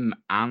think him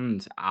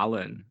and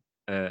Alan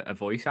are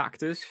voice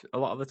actors a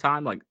lot of the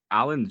time. Like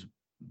Alan's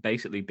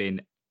basically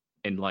been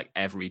in like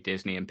every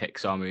Disney and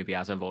Pixar movie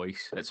as a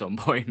voice at some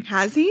point.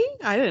 Has he?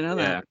 I didn't know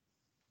that.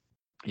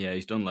 Yeah,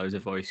 he's done loads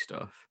of voice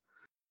stuff.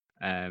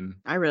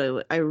 I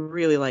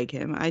really like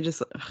him.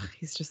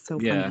 He's just so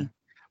funny.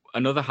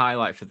 Another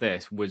highlight for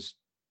this was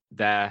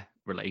their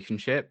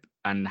relationship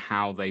and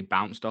how they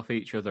bounced off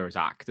each other as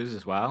actors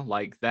as well.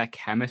 Like their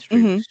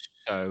chemistry was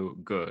so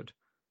good.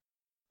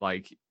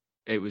 Like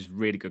it was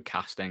really good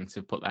casting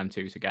to put them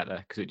two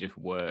together because it just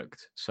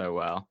worked so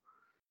well.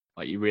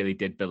 Like you really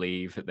did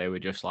believe that they were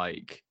just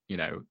like, you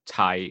know,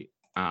 tight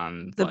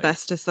and the like,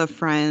 bestest of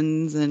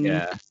friends. And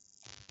yeah.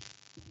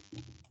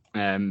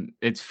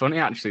 It's funny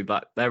actually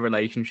that their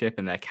relationship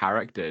and their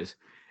characters,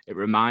 it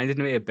reminded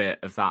me a bit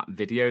of that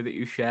video that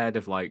you shared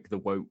of like the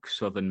woke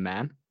Southern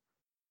men.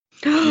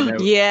 You know?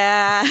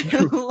 Yeah, I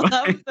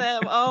love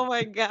them. Oh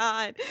my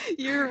god,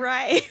 you're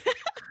right.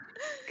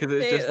 Because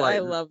it's just like I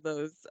love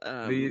those.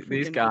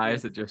 These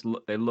guys that just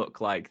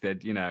look like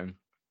they'd, you know,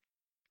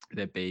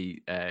 they'd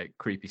be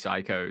creepy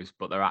psychos,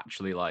 but they're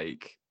actually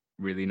like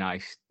really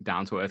nice,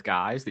 down to earth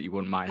guys that you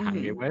wouldn't mind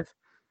hanging with.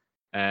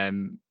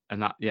 And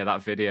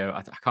that video,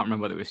 I can't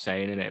remember what they were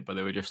saying in it, but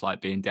they were just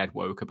like being dead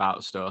woke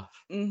about stuff.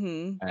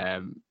 You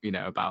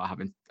know, about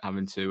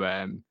having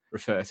to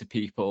refer to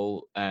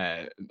people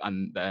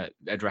and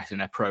addressing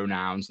their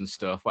pronouns and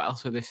stuff. What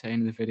else were they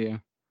saying in the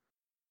video?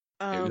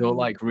 It was all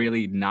like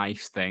really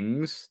nice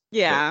things.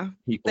 Yeah,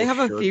 they have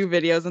a few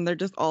videos and they're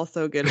just all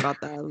so good about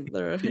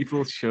that.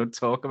 People should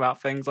talk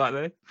about things like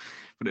this,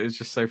 but it was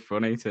just so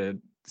funny to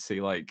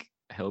see like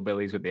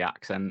hillbillies with the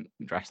accent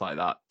dressed like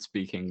that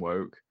speaking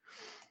woke.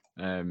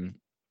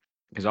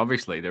 Because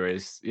obviously there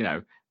is, you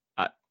know,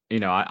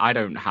 I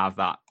don't have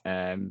that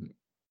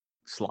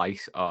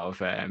slice of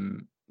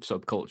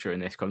subculture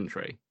in this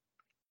country.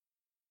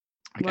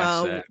 I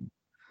guess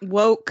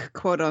woke,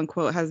 quote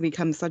unquote, has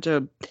become such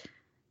a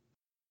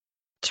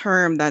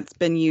term that's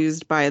been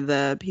used by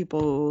the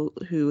people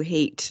who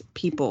hate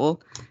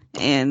people,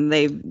 and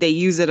they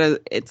use it as,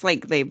 it's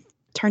like they've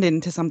turned it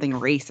into something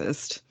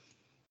racist.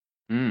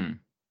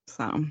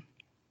 So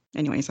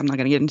anyways, I'm not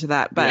going to get into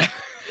that, but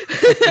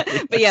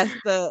but yes,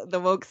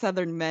 the woke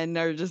Southern men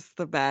are just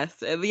the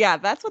best. And yeah,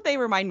 that's what they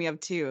remind me of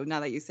too, now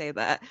that you say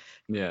that.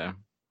 Yeah,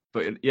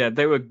 but yeah,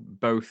 they were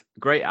both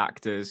great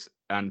actors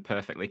and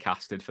perfectly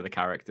casted for the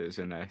characters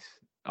in this.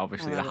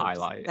 Obviously the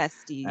highlight.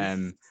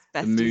 Besties.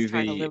 The movie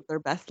trying to live their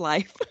best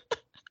life.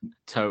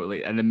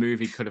 Totally. And the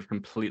movie could have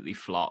completely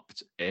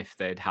flopped if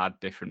they'd had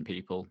different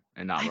people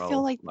in that role. I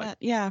feel like that,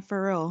 yeah,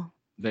 for real.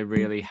 They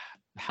really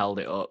held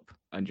it up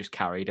and just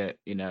carried it,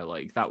 you know,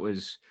 like they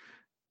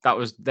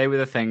were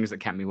the things that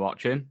kept me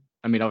watching.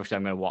 I mean, obviously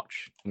I'm going to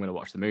watch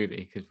the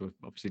movie because we're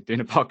obviously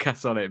doing a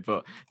podcast on it,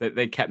 but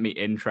they kept me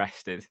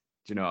interested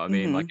Do you know what I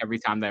mean? Like Mhm. every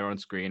time they were on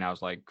screen, I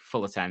was like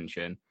full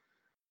attention.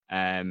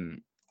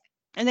 Um,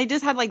 And they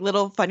just had like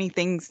little funny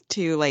things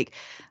too, like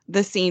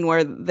the scene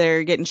where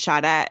they're getting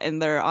shot at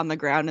and they're on the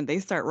ground and they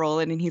start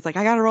rolling and he's like,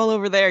 I gotta roll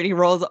over there, and he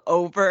rolls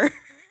over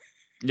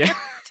yeah,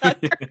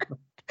 Tucker.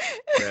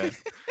 yeah.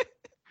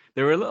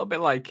 They were a little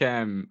bit like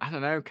I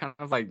don't know, kind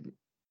of like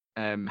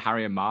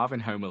Harry and Marv in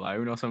Home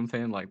Alone or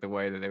something, like the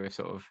way that they were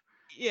sort of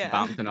Yeah.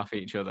 bouncing off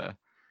each other.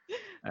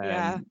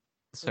 Yeah.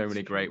 So That's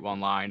many true. great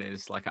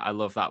one-liners. Like I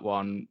love that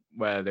one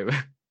where they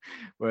were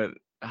where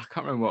I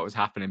can't remember what was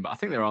happening, but I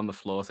think they were on the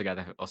floor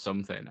together or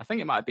something. I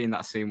think it might have been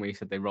that scene where he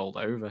said they rolled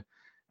over.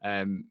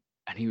 And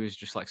he was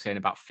just like saying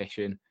about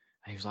fishing. And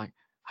he was like,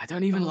 I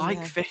don't even Oh like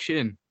yeah.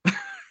 fishing.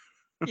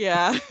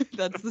 Yeah.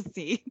 That's the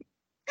scene.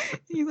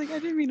 He's like, I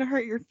didn't mean to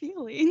hurt your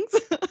feelings.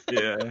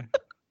 Yeah.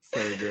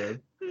 So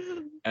good.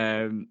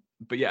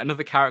 But yeah,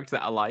 another character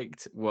that I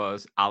liked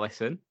was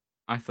Alison.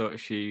 I thought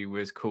she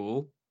was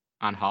cool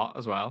and hot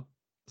as well.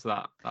 So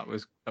that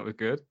was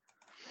good.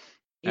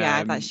 Yeah,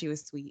 I thought Um, she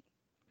was sweet.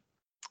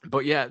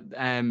 but yeah,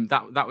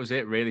 that was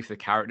it really for the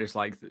characters.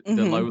 Like the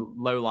Mhm.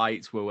 low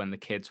lights were when the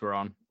kids were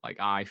on. Like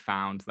I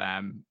found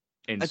them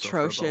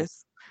insufferable.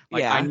 Atrocious.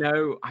 Like I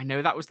Yeah.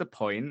 know that was the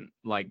point.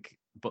 Like,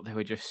 but they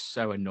were just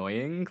so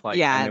annoying. Like, and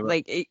Yeah, they were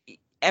like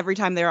every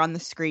time they're on the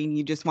screen,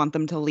 you just want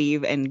them to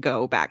leave and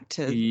go back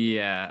to.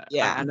 yeah,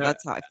 Yeah,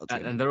 that's how I feel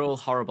too. and they're all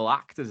horrible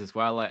actors as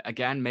well. Like,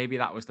 again, maybe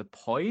that was the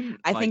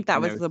point. I Like think that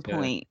you was know the to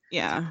point.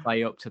 Yeah.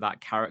 play up to that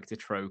character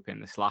trope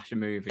in the slasher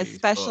movies. But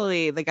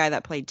Especially the guy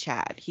that played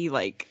Chad. He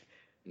like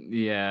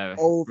yeah,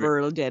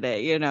 overdid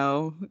it, you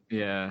know.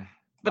 yeah.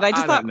 But But I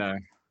just I don't thought know.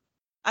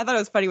 I thought it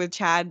was funny with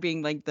Chad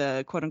being like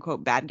the quote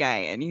unquote bad guy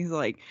and he's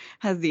like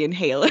has the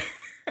inhaler.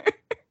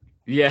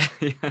 Yeah,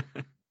 yeah.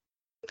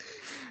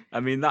 I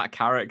mean that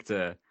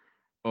character.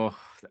 Oh,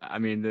 I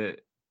mean the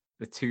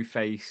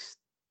two-faced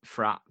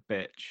frat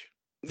bitch.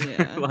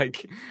 Yeah.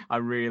 Like I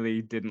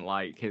really didn't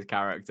like his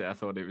character. I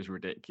thought it was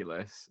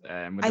ridiculous. With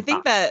I the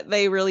think that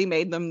they really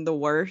made them the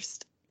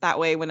worst. That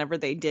way whenever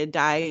they did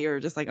die, you're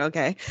just like,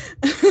 okay.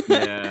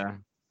 yeah,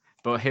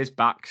 but his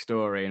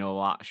backstory and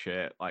all that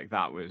shit, like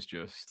that was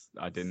just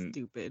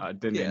Stupid. I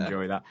didn't Yeah.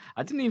 enjoy that.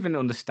 I didn't even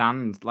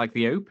understand like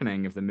the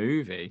opening of the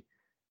movie.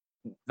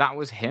 That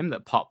was him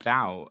that popped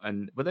out,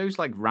 and were those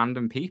like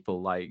random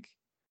people? Like,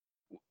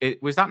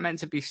 was that meant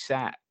to be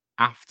set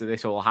after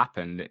this all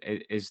happened?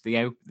 Is the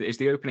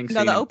opening No,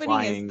 scene the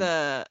opening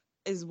implying?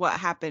 is what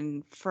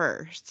happened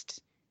first.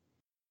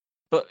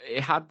 But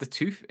it had the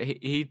tooth.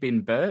 He'd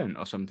been burnt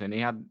or something.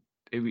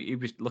 He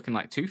was looking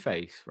like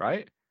Two-Face,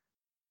 right?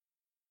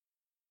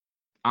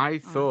 I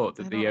thought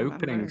I that don't the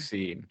opening remember.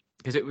 scene,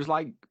 because it was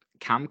like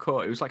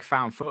camcorder, it was like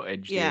found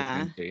footage. The Yeah.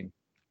 opening scene,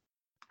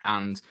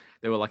 and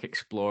they were like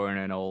exploring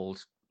an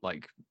old,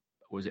 like,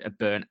 was it a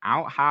burnt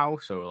out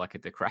house or like a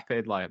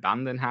decrepit, like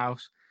abandoned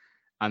house?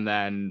 And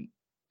then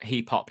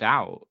he popped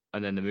out,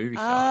 and then the movie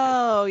started.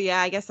 Oh,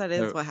 yeah, I guess that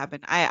is So what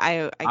happened.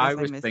 I I guess I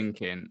was missed.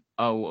 thinking,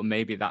 oh, well,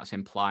 maybe that's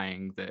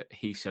implying that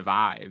he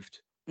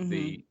survived Mhm.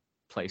 the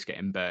place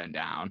getting burned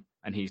down,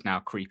 and he's now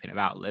creeping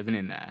about, living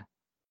in there.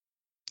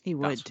 He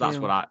would That's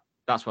too.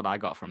 what I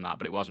got from that,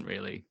 but it wasn't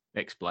really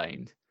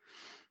explained.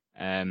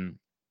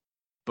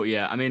 But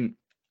yeah, I mean,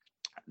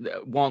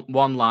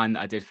 one line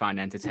that I did find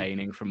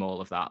entertaining from all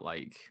of that,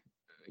 like,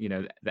 you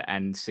know, the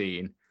end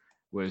scene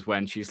was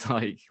when she's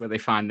like, where they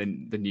find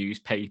the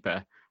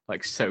newspaper,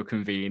 like so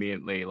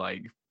conveniently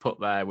like put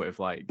there with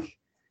like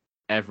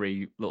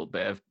every little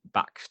bit of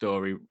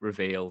backstory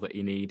reveal that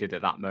you needed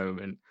at that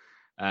moment,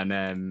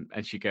 and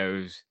she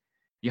goes,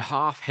 "You're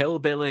half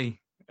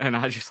hillbilly," and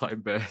I just like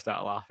burst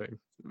out laughing.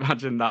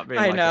 Imagine that being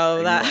I like a know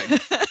thing,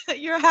 like that.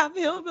 You're half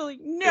hillbilly.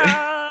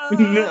 No.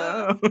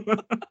 no.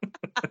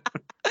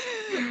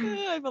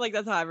 I feel like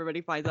that's how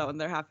everybody finds out when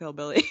they're half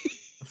hillbilly.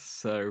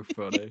 So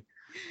funny.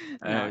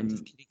 No, I'm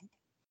just kidding.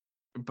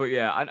 But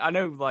yeah, I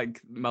know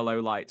like my low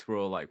lights were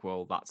all like,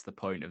 well, that's the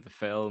point of the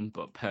film,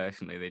 but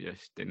personally they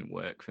just didn't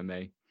work for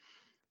me.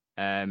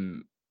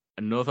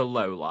 Another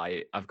low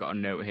light, I've got a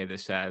note here that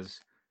says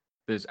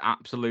there's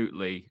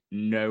absolutely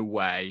no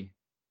way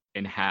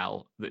in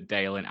hell that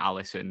Dale and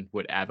Allison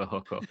would ever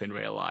hook up in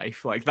real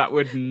life. Like that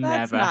would That's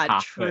never not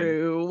happen.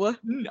 true.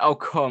 Oh,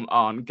 come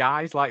on.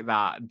 Guys like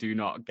that do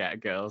not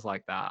get girls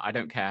like that. I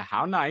don't care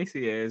how nice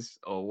he is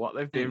or what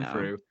they've been know.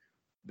 through.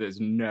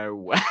 There's no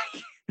way.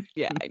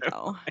 Yeah, I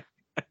know.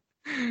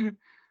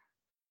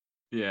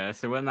 Yeah,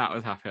 so when that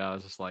was happening, I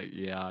was just like,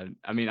 yeah.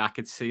 I mean, I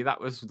could see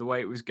that was the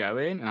way it was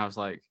going, and I was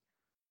like,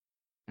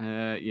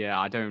 yeah,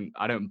 I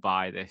don't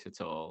buy this at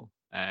all.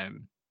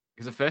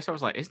 Because at first I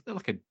was like, isn't there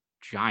like a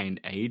giant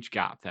age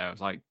gap there? I was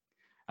like,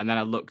 and then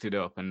I looked it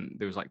up, and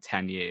there was like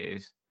 10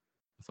 years.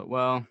 I thought,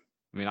 well,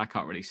 I mean, I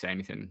can't really say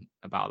anything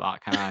about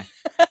that, can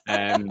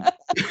I?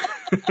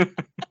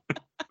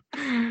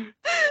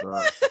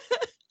 But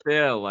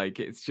still, like,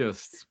 it's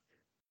just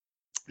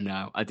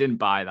no, I didn't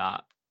buy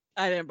that.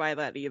 I didn't buy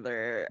that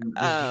either.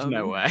 There's just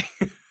no way.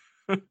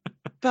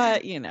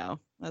 But you know,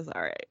 that's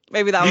all right.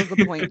 Maybe that was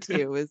the point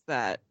too, is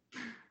that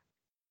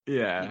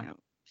Yeah. you know.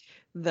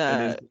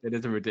 It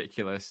is a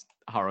ridiculous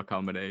horror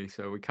comedy,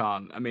 so we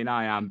can't. I mean,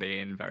 I am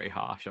being very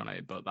harsh on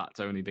it, but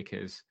that's only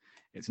because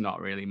it's not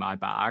really my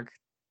bag,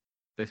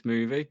 this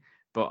movie.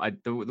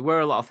 But there were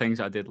a lot of things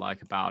I did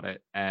like about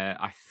it.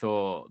 I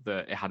thought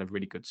that it had a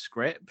really good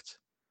script,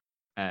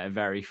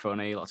 very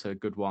funny, lots of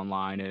good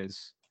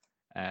one-liners,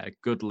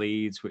 good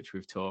leads, which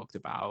we've talked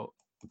about.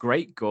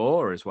 Great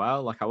gore as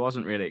well. Like, I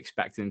wasn't really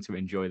expecting to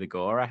enjoy the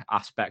gore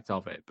aspect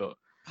of it, but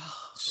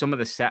some of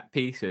the set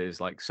pieces,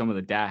 like some of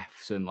the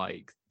deaths and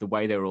like the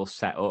way they were all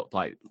set up,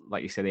 like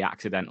you say, the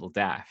accidental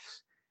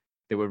deaths,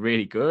 they were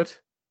really good,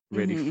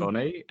 really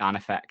funny and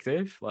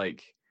effective.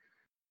 Like,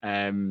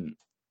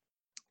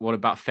 what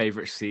about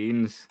favorite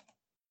scenes?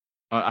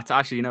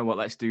 Actually, you know what?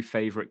 Let's do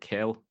favorite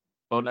kill.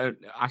 Well, no,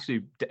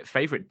 actually,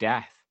 favorite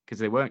death, because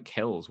they weren't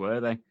kills, were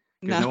they?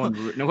 Because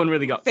no one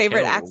really got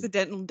favorite killed.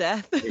 accidental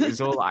death. It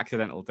was all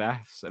accidental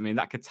deaths. I mean,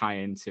 that could tie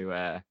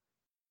into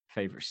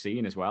favorite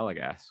scene as well, I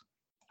guess.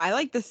 I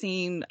like the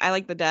scene. I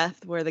like the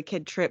death where the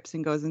kid trips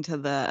and goes into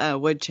the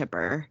wood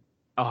chipper.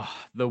 Oh,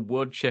 the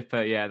wood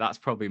chipper. Yeah, that's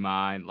probably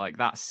mine. Like,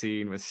 that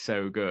scene was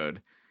so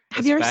good.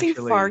 Have you ever seen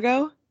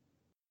Fargo?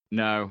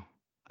 No.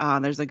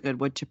 Oh, there's a good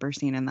wood chipper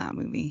scene in that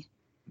movie.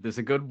 There's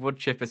a good wood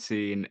chipper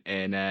scene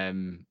in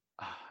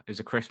it was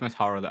a Christmas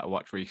horror that I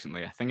watched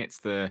recently. I think it's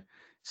the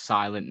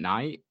Silent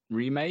Night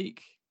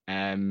remake.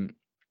 Not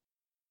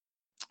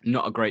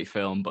a great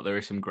film, but there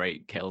is some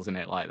great kills in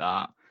it like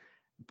that.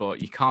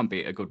 But you can't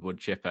beat a good wood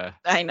chipper.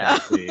 I know.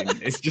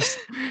 It's just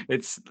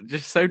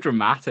so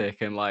dramatic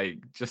and like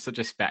just such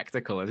a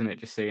spectacle, isn't it?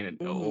 Just seeing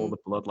it, all the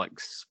blood like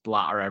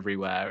splatter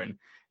everywhere, and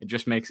it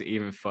just makes it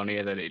even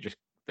funnier that it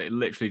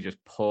literally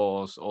just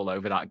pours all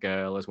over that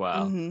girl as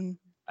well,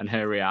 and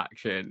her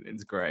reaction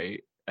is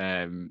great.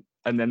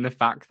 And then the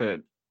fact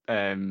that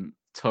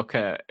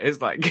Tucker is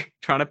like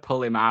trying to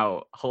pull him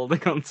out,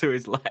 holding onto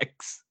his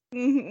legs,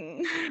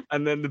 and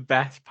then the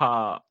best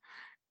part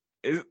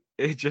is.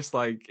 It just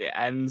like it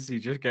ends. He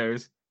just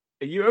goes,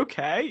 "Are you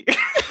okay?"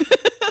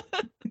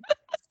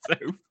 So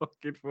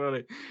fucking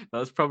funny.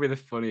 That's probably the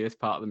funniest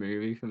part of the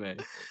movie for me.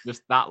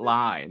 Just that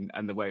line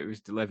and the way it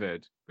was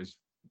delivered was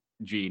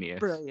genius.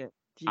 Brilliant.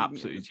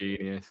 Absolutely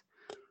genius.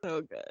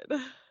 So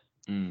good.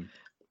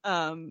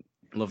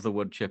 Love the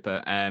wood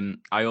chipper.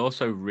 I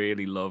also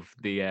really love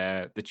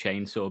the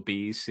chainsaw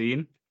bees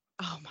scene.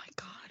 Oh my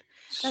god,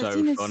 that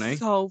scene funny. Is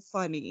so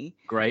funny.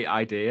 Great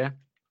idea.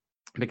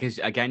 Because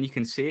again, you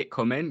can see it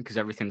coming because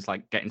everything's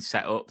like getting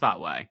set up that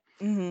way.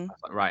 Like,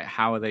 right,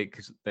 how are they?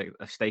 Because they're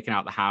staking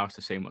out the house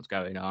to see what's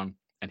going on,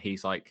 and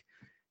he's like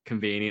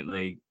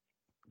conveniently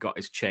got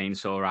his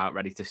chainsaw out,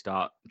 ready to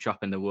start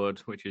chopping the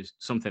wood, which is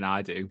something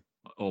I do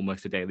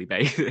almost a daily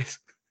basis.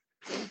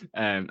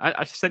 I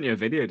just sent you a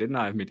video, didn't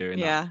I, of me doing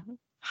that? Yeah,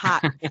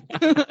 hot.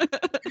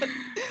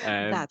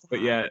 But hot.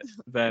 Yeah,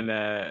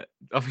 then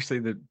obviously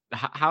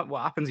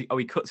what happens? Oh,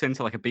 he cuts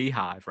into like a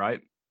beehive,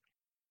 right?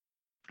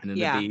 And then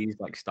the bees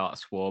like start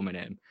swarming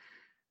him,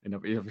 and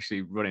he's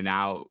obviously running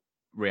out,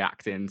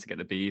 reacting to get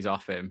the bees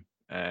off him.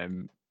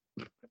 And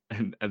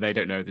they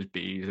don't know there's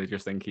bees; they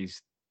just think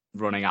he's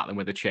running at them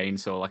with a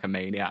chainsaw like a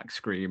maniac,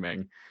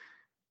 screaming.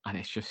 And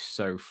it's just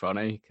so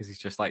funny because he's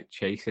just like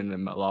chasing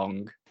them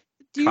along,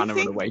 trying to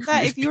run away from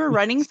that if you were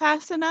running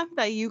fast enough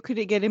that you could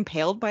get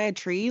impaled by a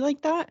tree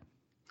like that?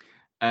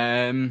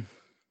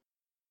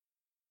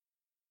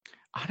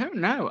 I don't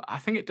know. I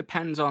think it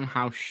depends on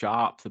how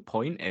sharp the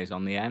point is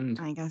on the end.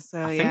 I guess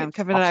so. Yeah,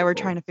 Kevin and I were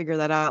trying to figure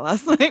that out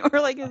last night. We're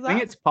like, I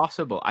think it's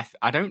possible.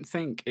 I don't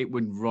think it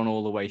would run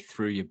all the way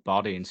through your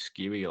body and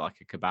skewer you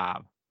like a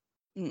kebab,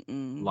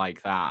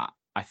 like that.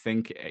 I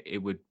think it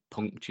would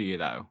puncture you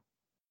though,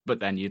 but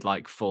then you'd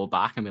like fall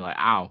back and be like,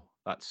 "Ow,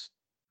 that's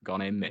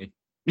gone in me."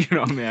 You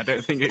know what I mean? I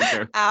don't think it'd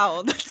go,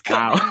 "Ow, that's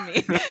gone in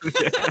me."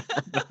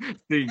 That's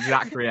the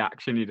exact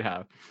reaction you'd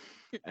have.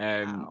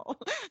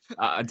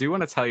 I do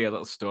want to tell you a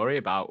little story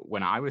about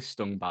when I was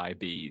stung by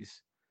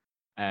bees.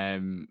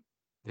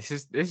 This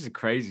is a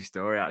crazy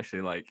story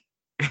actually. Like,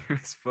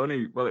 it's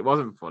funny. Well, it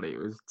wasn't funny. It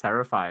was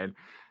terrifying.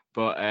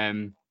 But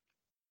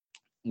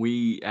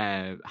we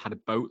had a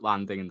boat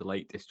landing in the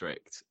Lake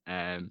District,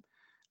 and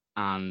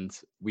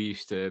we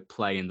used to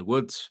play in the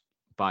woods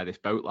by this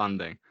boat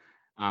landing.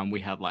 And we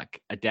had like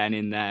a den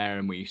in there,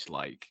 and we used to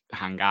like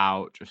hang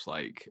out, just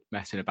like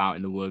messing about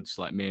in the woods,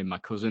 like me and my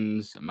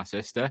cousins and my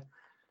sister.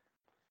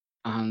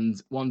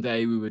 And one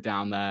day we were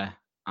down there,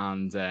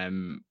 and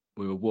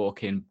we were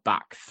walking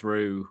back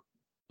through,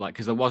 like,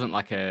 because there wasn't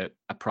like a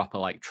proper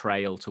like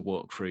trail to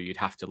walk through. You'd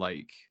have to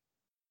like,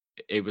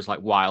 it was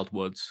like wild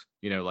woods,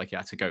 you know, like you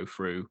had to go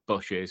through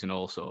bushes and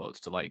all sorts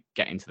to like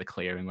get into the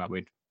clearing where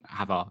we'd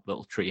have our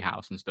little tree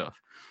house and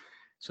stuff.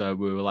 So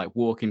we were like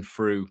walking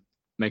through,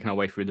 making our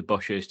way through the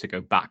bushes to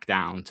go back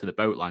down to the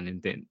boat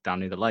landing down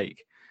near the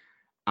lake.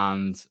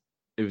 And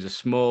it was a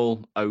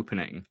small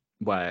opening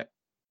where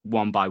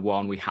one by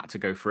one we had to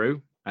go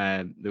through.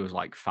 There was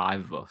like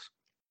 5 of us.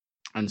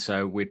 And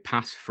so we'd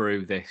pass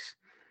through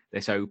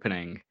this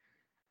opening,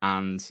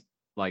 and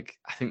like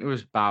I think there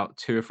was about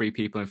 2 or 3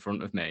 people in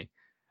front of me.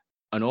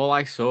 And all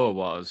I saw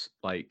was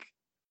like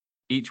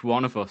each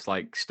one of us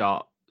like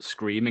start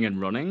screaming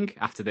and running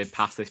after they'd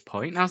passed this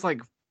point. And I was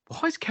like,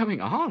 what is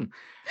going on?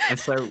 And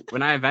so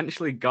when I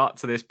eventually got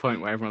to this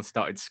point where everyone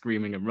started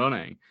screaming and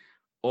running,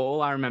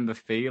 all I remember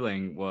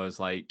feeling was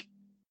like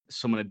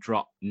someone had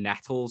dropped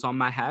nettles on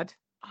my head,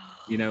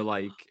 you know,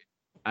 like,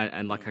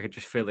 and like I could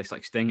just feel this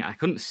like sting. I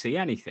couldn't see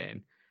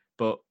anything,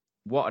 but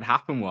what had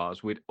happened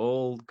was we'd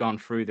all gone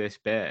through this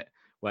bit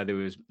where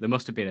there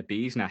must have been a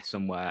bee's nest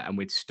somewhere, and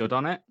we'd stood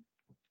on it.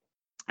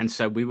 And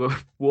so we were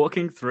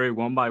walking through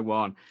one by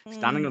one,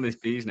 standing on this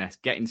bee's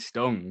nest, getting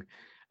stung,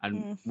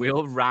 and we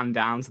all ran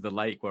down to the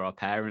lake where our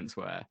parents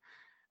were,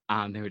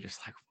 and they were just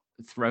like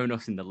throwing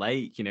us in the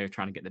lake, you know,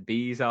 trying to get the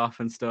bees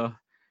off and stuff.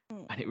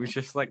 And it was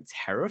just like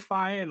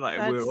terrifying. Like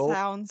That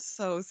sounds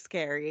so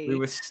scary. we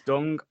were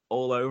stung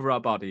all over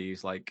our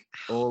bodies, like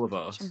all of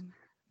us. I'm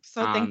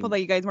so thankful that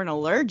you guys weren't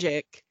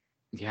allergic.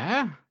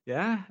 Yeah.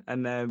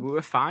 And we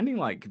were finding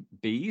like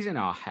bees in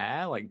our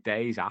hair like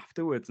days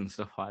afterwards and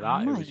stuff like that.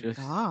 Oh It my was just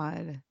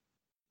God.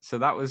 so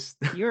that was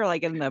You were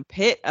like in the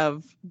pit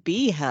of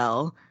bee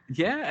hell.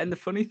 yeah. And the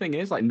funny thing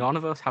is, like, none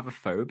of us have a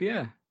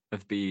phobia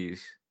of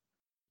bees.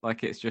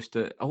 Like, it's just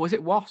was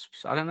it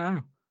wasps? I don't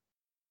know.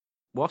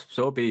 Wasps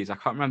or bees? I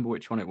can't remember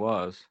which one it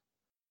was.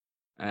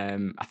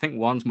 I think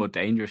one's more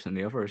dangerous than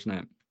the other, isn't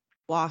it?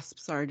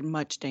 Wasps are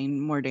much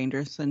more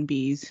dangerous than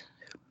bees.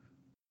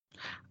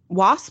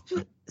 Wasp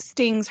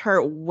stings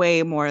hurt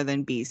way more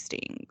than bee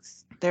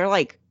stings. They're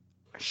like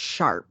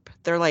sharp.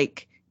 They're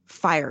like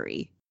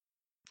fiery.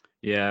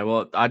 Yeah,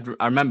 well, I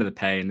remember the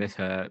pain. This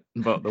hurt,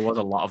 but there was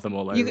a lot of them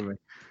all over me.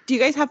 Do you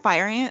guys have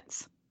fire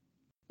ants?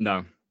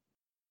 No,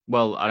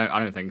 well, I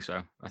don't think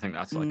so. I think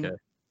that's like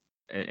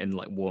in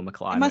like warmer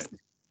climate.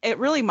 It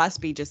really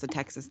must be just a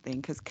Texas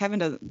thing because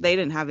they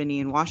didn't have any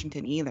in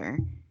Washington either.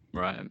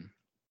 Right.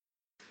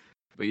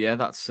 But yeah,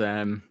 that's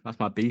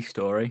my bee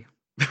story.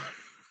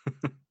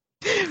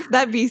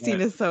 That bee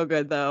scene is so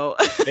good though.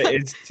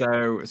 It is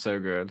so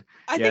good.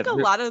 I think a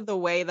lot of the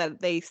way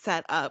that they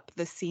set up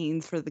the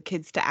scenes for the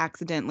kids to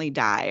accidentally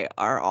die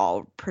are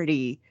all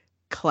pretty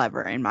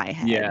clever in my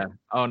head. Yeah.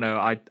 Oh no,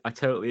 I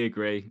totally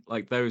agree.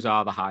 Like those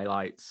are the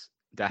highlights,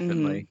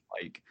 definitely.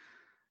 Like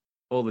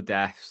all the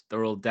deaths,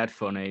 they're all dead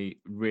funny,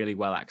 really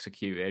well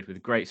executed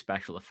with great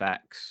special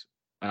effects,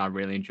 and I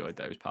really enjoyed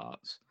those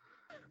parts.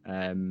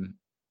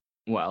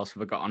 What else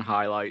have I got on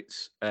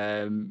highlights?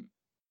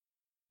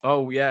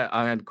 Oh yeah,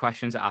 I had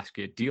questions to ask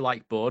you. Do you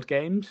like board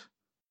games?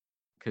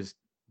 Because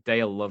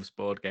Dale loves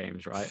board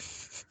games, right?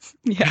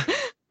 Yeah.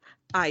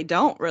 I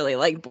don't really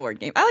like board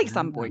games. I like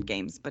some board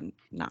games, but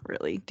not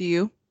really. Do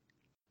you?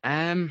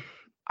 I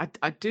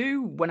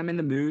do when I'm in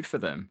the mood for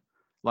them.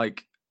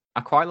 Like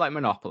I quite like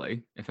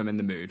Monopoly if I'm in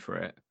the mood for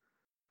it.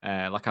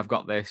 Like I've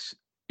got this,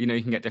 you know,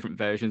 you can get different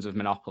versions of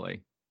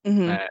Monopoly.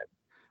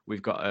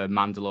 We've got a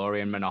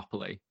Mandalorian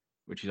Monopoly,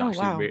 which is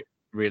actually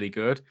really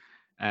good.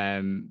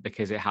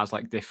 Because it has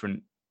like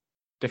different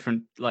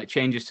like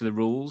changes to the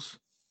rules.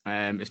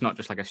 It's not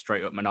just like a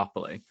straight up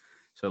Monopoly.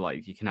 So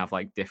like you can have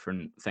like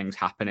different things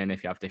happening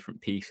if you have different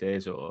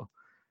pieces or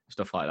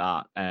stuff like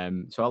that.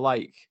 So I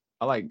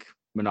like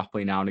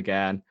Monopoly now and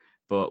again.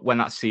 But when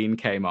that scene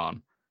came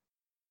on,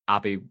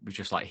 Abby was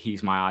just like,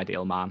 he's my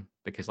ideal man,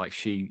 because like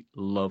she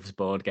loves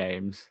board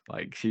games.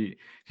 Like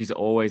she's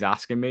always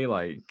asking me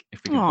like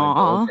if we can play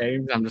board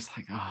games. I'm just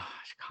like, oh,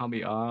 she can't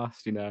be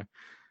asked, you know.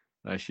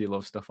 She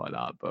loves stuff like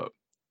that, but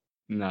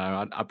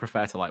no, I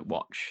prefer to like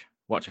watch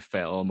a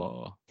film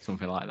or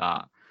something like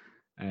that.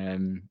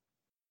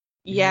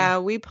 Yeah,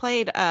 we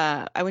played.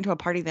 I went to a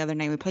party the other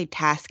night. We played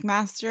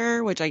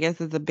Taskmaster, which I guess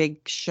is a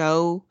big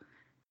show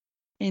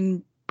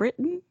in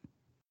Britain.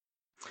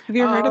 Have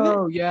you ever heard of it?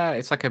 Oh yeah,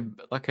 it's like a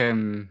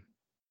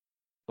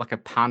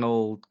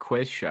panel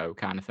quiz show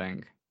kind of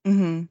thing.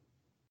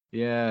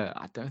 Yeah,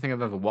 I don't think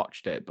I've ever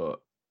watched it,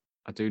 but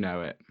I do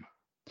know it.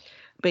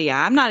 But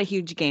yeah, I'm not a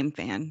huge game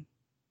fan.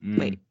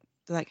 Wait,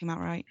 did that come out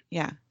right?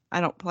 Yeah,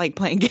 I don't like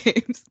playing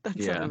games.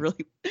 That's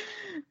really.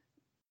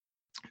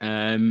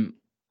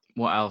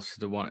 What else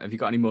do I want? Have you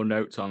got any more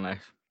notes on this?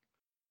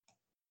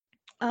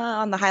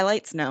 On the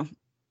highlights, no.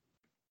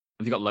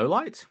 Have you got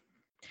lowlights?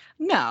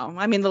 No,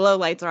 I mean the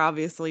lowlights are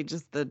obviously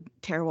just the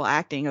terrible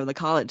acting of the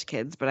college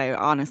kids, but I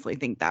honestly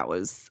think that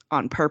was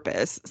on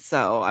purpose,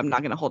 so I'm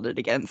not going to hold it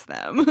against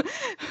them.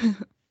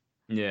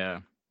 Yeah.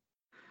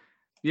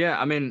 Yeah,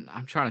 I mean,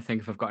 I'm trying to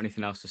think if I've got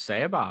anything else to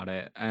say about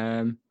it.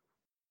 I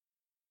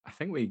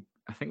think we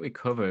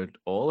covered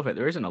all of it.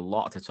 There isn't a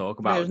lot to talk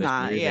about. There's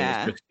not, movie.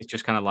 yeah. It's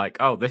just kind of like,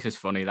 oh, this is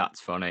funny, that's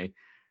funny,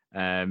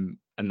 and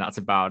that's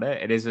about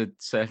it. It is a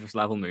surface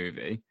level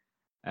movie,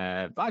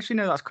 but actually,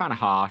 no, that's kind of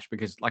harsh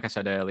because, like I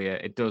said earlier,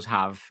 it does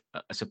have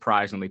a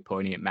surprisingly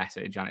poignant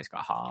message and it's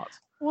got heart.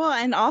 Well,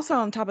 and also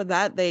on top of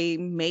that, they're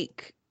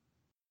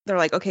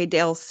like, okay,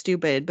 Dale's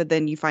stupid, but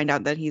then you find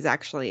out that he's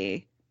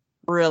actually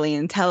really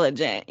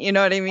intelligent. You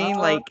know what I mean?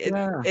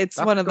 It's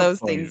one of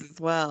those things as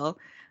well.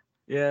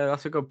 Yeah,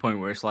 that's a good point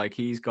where it's like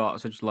he's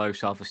got such low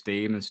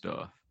self-esteem and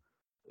stuff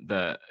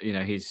that, you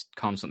know, he's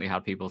constantly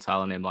had people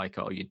telling him like,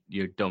 oh,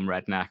 you're dumb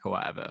redneck or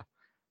whatever.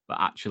 But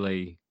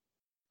actually,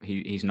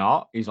 he's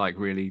not. He's like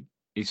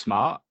he's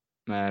smart.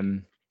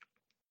 So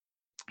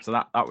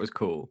that was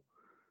cool.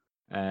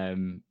 But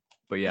yeah,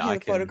 He I has a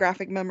can.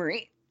 photographic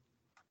memory.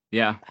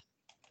 Yeah,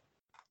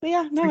 But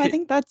yeah, no, think I it-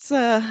 think that's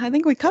I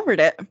think we covered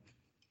it.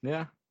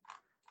 yeah.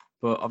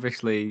 But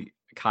obviously,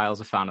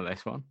 Kyle's a fan of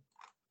this one.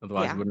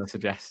 Otherwise, Yeah. he wouldn't have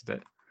suggested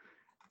it.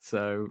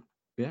 So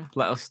yeah,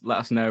 let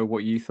us know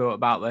what you thought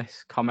about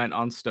this. Comment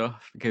on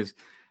stuff, because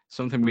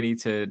something we need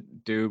to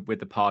do with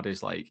the pod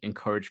is like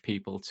encourage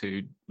people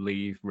to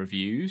leave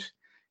reviews,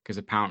 because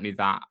apparently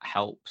that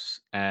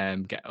helps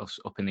get us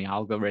up in the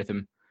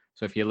algorithm.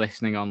 So if you're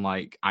listening on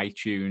like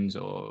iTunes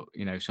or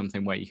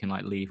something where you can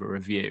like leave a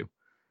review,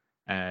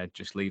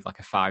 just leave like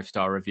a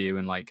 5-star review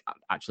and like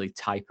actually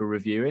type a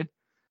review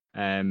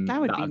in.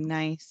 That would be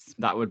nice.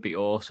 That would be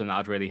awesome. That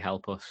would really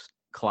help us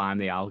climb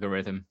the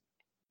algorithm,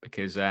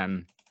 because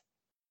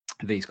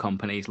these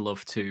companies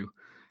love to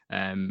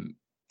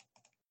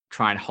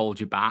try and hold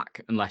you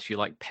back unless you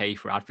like pay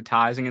for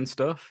advertising and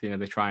stuff.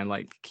 They try and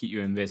like keep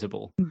you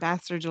invisible,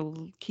 Bastards are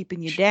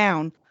keeping you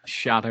down.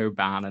 shadow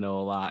ban and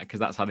all that, because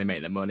that's how they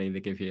make their money. They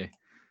give you,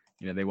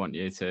 they want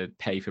you to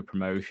pay for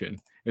promotion.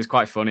 It was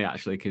quite funny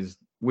actually, because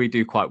we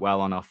do quite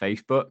well on our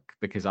Facebook,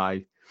 because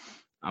I'm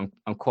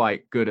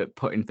quite good at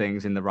putting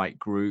things in the right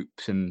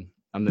groups, and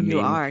I'm the You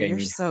meme are. king. You're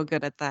so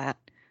good at that.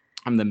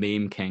 I'm the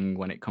meme king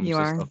when it comes You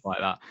to are. stuff like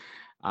that.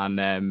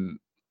 And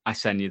I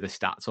send you the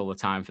stats all the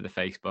time for the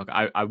Facebook.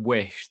 I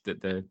wish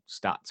that the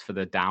stats for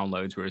the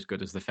downloads were as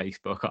good as the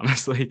Facebook,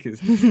 honestly, because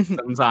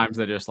sometimes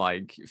they're just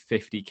like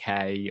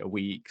 50K a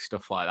week,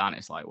 stuff like that. And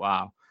it's like,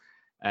 wow.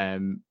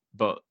 And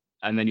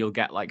then you'll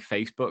get like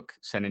Facebook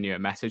sending you a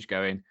message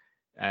going,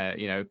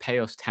 pay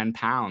us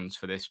 £10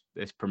 for this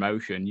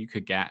promotion. You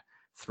could get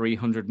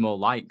 300 more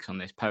likes on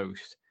this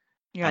post.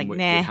 You're like,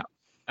 nah.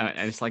 And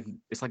it's like,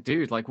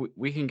 dude, like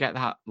we can get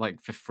that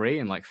like for free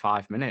in like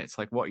 5 minutes.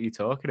 Like, what are you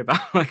talking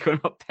about? Like, we're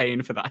not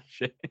paying for that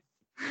shit.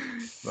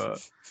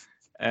 But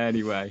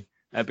anyway,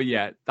 but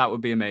yeah, that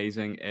would be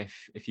amazing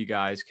if you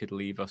guys could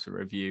leave us a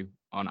review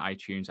on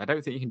iTunes. I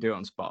don't think you can do it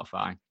on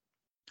Spotify.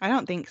 I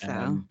don't think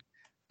so.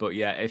 But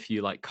yeah, if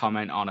you like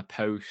comment on a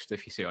post,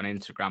 if you see it on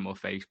Instagram or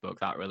Facebook,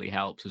 that really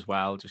helps as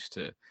well.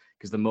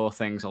 Because the more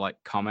things are like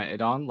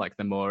commented on, like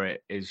the more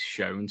it is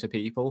shown to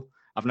people.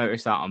 I've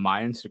noticed that on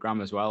my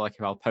Instagram as well. Like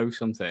if I'll post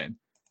something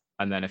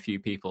and then a few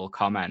people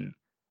comment,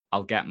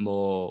 I'll get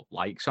more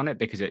likes on it,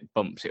 because it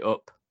bumps it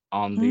up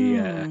on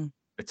the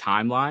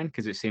timeline,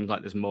 because it seems like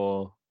there's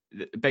more.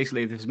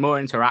 Basically, if there's more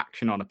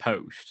interaction on a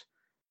post,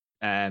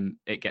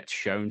 it gets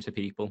shown to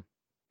people.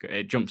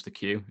 It jumps the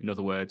queue, in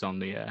other words, on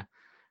the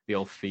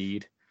old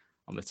feed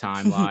on the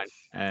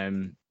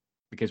timeline.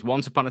 Because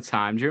once upon a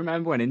time, do you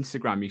remember when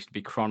Instagram used to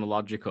be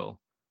chronological?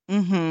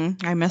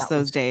 I miss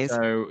those days.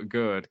 So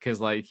good, because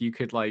like you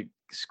could like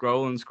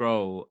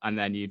scroll and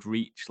then you'd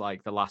reach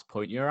like the last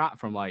point you're at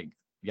from like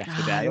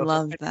yesterday. I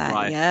love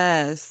that.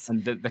 Yes.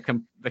 And the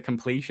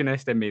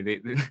completionist in me,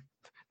 the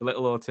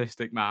little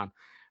autistic man,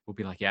 will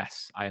be like,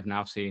 yes, I have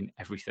now seen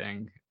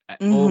everything.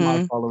 All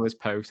my followers'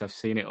 posts, I've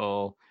seen it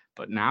all.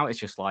 But now it's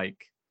just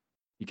like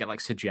you get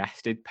like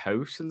suggested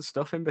posts and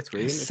stuff in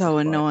between. It's so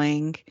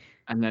annoying.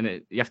 And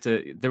then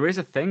there is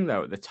a thing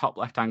though at the top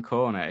left-hand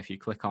corner, if you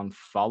click on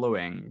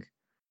following,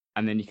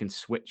 and then you can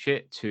switch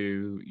it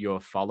to your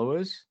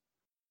followers,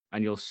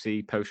 and you'll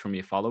see posts from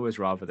your followers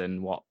rather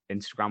than what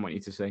Instagram want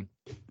you to see.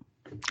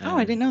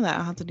 I didn't know that.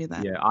 I'll have to do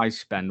that. Yeah, I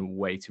spend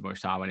way too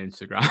much time on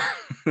Instagram.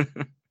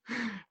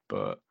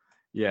 But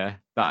yeah,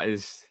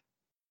 that's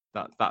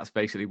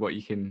basically what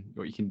you can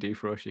do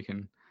for us. You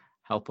can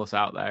help us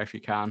out there if you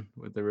can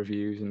with the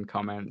reviews and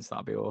comments.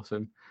 That'd be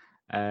awesome.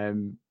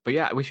 But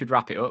yeah, we should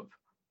wrap it up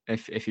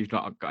if you've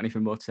not got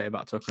anything more to say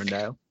about Tucker and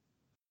Dale.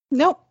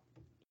 Nope.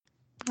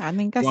 I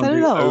think I said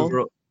it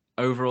all.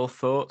 Overall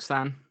thoughts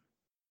then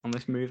on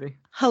this movie?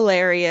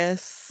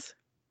 Hilarious,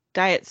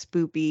 diet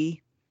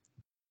spoopy,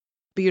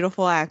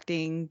 beautiful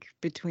acting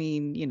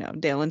between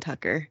Dale and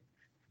Tucker.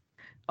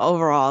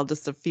 Overall,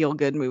 just a feel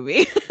good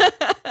movie.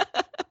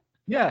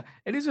 Yeah,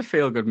 it is a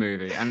feel good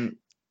movie, and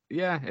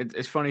yeah,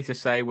 it's funny to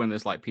say when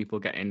there's like people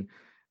getting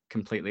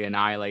completely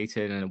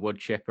annihilated and a wood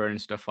chipper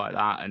and stuff like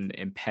that, and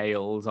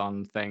impaled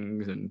on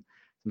things and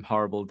some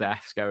horrible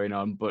deaths going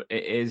on. But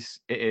it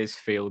is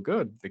feel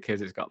good,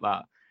 because it's got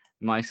that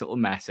nice little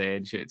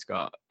message. It's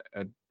got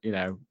it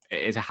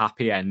is a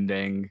happy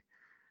ending,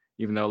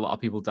 even though a lot of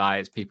people die.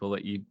 It's people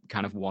that you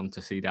kind of want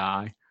to see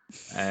die.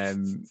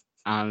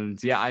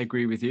 And yeah, I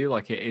agree with you.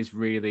 Like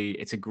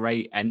it's a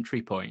great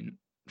entry point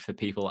for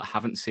people that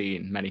haven't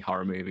seen many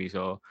horror movies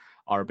or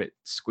are a bit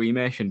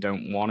squeamish and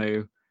don't want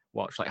to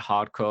watch like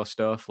hardcore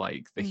stuff.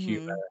 Like the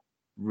humor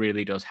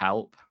really does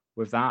help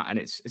with that, and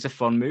it's a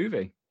fun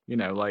movie.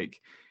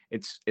 Like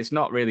it's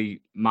not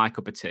really my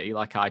cup of tea.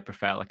 Like I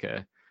prefer like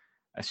a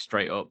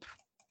straight up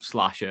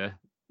slasher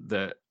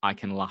that I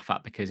can laugh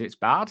at because it's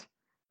bad,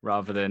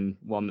 rather than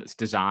one that's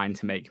designed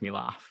to make me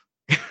laugh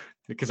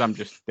because I'm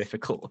just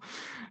difficult.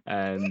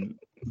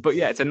 But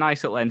yeah, it's a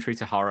nice little entry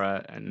to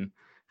horror, and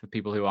for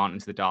people who aren't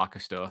into the darker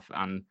stuff.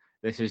 And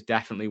this is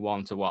definitely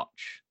one to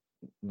watch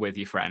with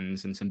your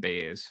friends and some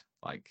beers.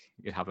 Like,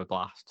 you'd have a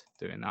blast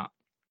doing that.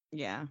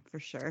 Yeah, for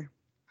sure.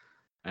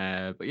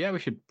 But yeah, we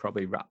should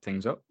probably wrap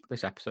things up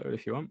this episode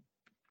if you want.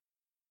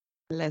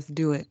 Let's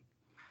do it.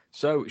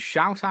 So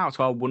shout out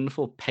to our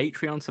wonderful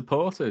Patreon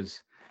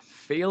supporters: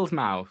 Field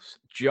Mouse,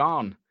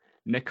 John,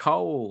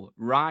 Nicole,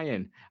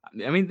 Ryan.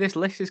 I mean, this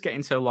list is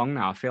getting so long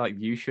now. I feel like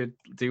you should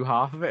do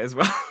half of it as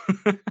well.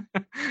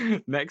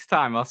 Next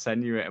time I'll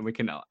send you it and we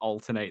can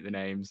alternate the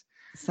names.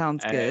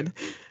 Sounds good.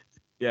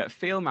 Yeah,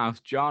 Field Mouse,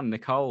 John,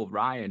 Nicole,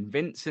 Ryan,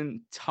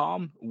 Vincent,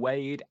 Tom,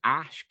 Wade,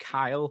 Ash,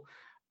 Kyle,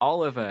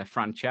 Oliver,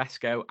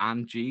 Francesco,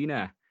 and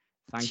Gina.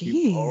 Thank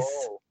you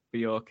all for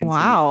your continued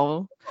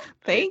Wow.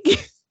 Thank you.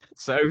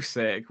 So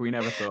sick. We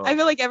never thought. I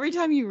feel like every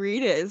time you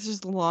read it, it's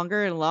just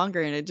longer and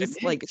longer, and it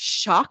just like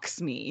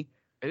shocks me.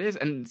 It is.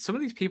 And some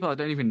of these people I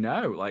don't even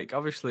know. Like,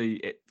 obviously,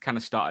 it kind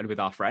of started with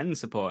our friends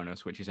supporting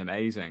us, which is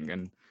amazing.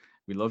 And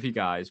we love you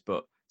guys.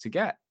 But to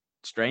get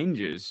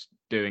strangers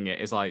doing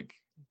it is like,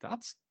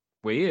 that's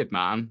weird,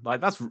 man.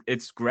 Like,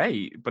 it's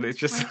great. But it's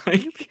just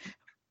like.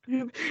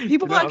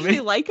 People know what I actually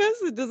mean? like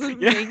us. It doesn't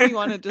make me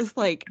want to just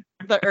like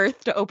the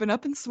earth to open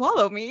up and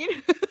swallow me.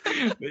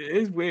 It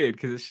is weird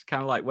because it's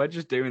kind of like we're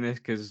just doing this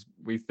because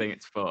we think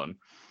it's fun.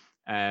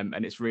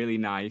 And it's really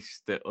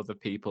nice that other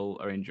people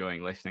are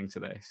enjoying listening to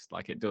this.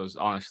 Like, it does,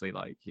 honestly,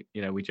 like,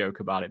 you know, we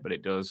joke about it, but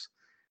it does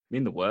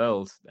mean the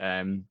world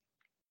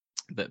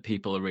that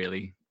people are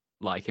really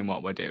liking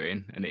what we're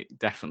doing. And it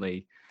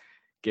definitely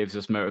gives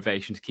us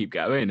motivation to keep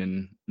going,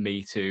 and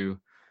me to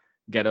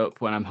get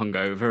up when I'm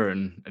hungover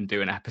and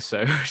do an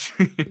episode.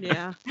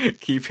 Yeah.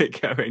 Keep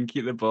it going,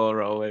 keep the ball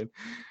rolling.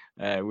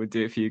 We'll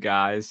do it for you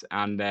guys.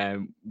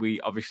 And we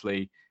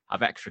obviously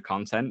have extra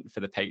content for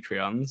the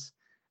Patreons.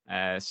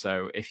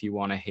 So if you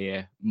want to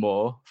hear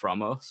more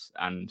from us,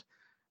 and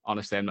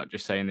honestly, I'm not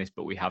just saying this,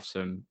 but we have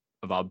some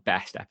of our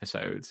best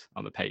episodes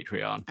on the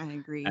Patreon. I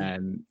agree.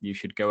 You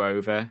should go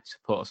over,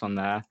 support us on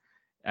there.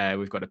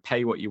 We've got to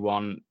pay what you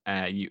want.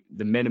 The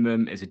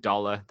minimum is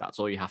 $1. That's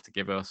all you have to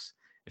give us.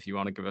 If you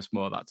want to give us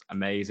more, that's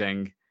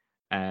amazing.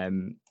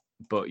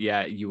 But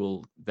yeah, you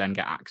will then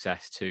get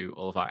access to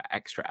all of our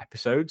extra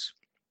episodes.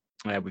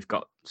 We've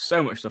got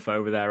so much stuff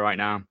over there right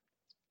now.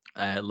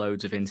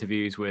 Loads of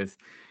interviews with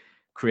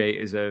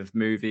creators of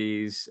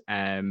movies.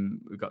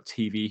 We've got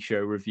TV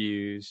show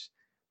reviews,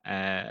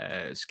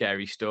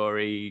 scary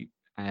story.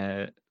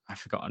 I've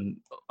forgotten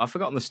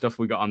the stuff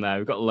we got on there.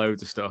 We've got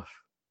loads of stuff.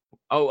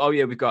 Oh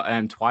yeah, we've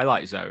got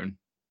Twilight Zone.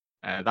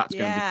 That's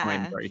going to be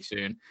coming very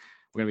soon.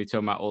 We're going to be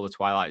talking about all the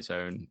Twilight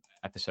Zone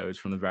episodes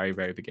from the very,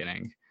 very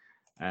beginning.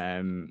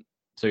 So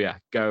yeah,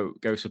 go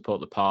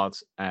support the pod.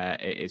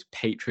 It is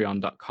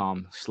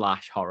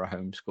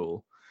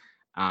patreon.com/horrorhomeschool.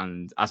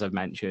 And as I've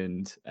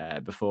mentioned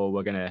before,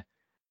 we're going to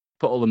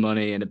put all the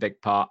money in a big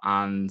pot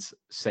and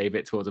save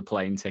it towards a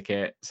plane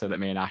ticket so that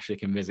me and Ashley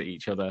can visit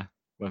each other,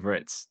 whether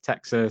it's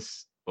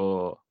Texas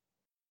or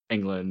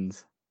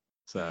England.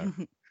 So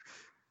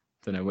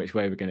don't know which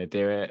way we're going to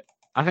do it.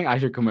 I think I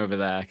should come over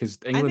there because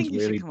England's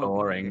really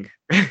boring.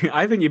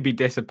 I think you'd be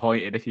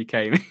disappointed if you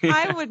came here.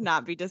 I would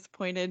not be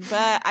disappointed,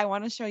 but I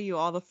want to show you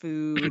all the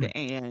food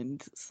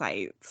and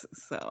sights.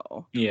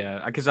 So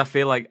yeah, because I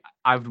feel like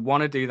I would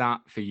want to do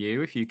that for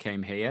you if you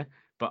came here,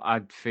 but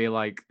I'd feel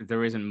like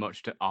there isn't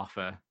much to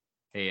offer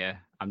here.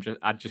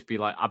 I'd just be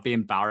like, I'd be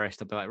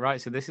embarrassed. I'd be like, right,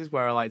 so this is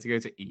where I like to go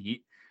to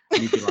eat.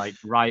 And you'd be like,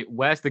 right,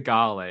 where's the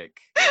garlic?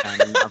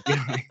 And I'd be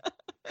like,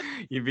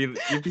 you'd be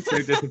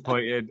so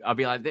disappointed. I'd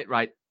be like,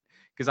 right.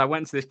 Because I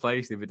went to this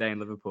place the other day in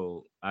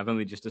Liverpool. I've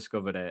only just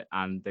discovered it,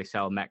 and they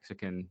sell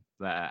Mexican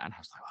there. And I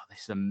was like, "Oh,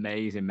 this is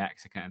amazing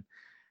Mexican."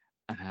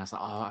 And I was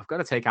like, "Oh, I've got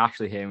to take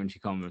Ashley here when she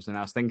comes." And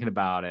I was thinking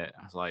about it.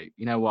 I was like,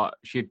 "You know what?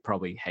 She'd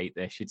probably hate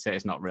this. She'd say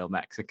it's not real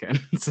Mexican."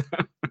 So,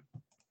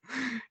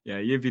 yeah,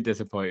 you'd be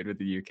disappointed with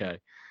the UK.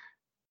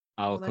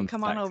 I'll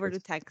come on over to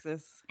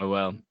Texas. Oh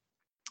well.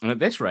 And at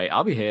this rate,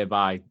 I'll be here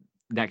by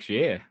next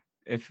year.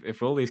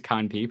 If all these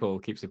kind people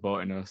keep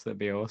supporting us, that'd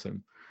be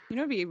awesome. You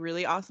know, it'd be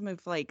really awesome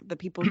if like the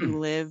people who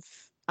live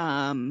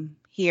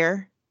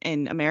here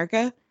in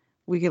America,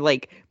 we could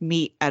like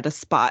meet at a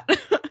spot.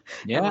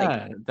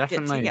 Yeah, and,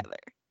 definitely. Get together.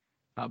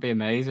 That'd be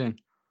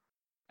amazing.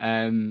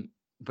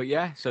 But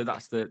yeah, so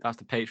that's the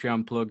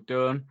Patreon plug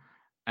done.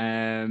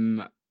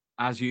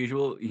 As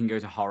usual, you can go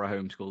to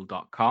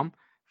horrorhomeschool.com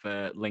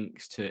for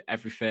links to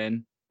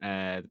everything.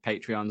 The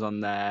Patreon's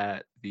on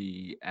there,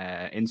 the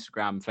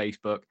Instagram,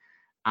 Facebook,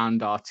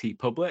 and our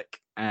TeePublic,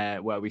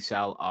 where we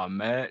sell our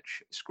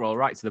merch. Scroll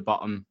right to the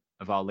bottom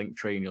of our link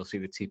tree and you'll see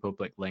the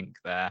TeePublic link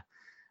there.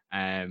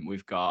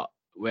 We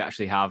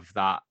actually have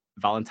that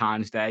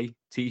Valentine's Day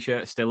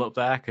t-shirt still up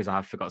there because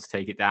I forgot to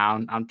take it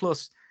down. And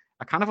plus,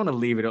 I kind of want to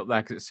leave it up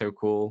there because it's so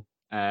cool.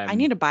 I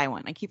need to buy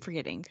one. I keep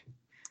forgetting.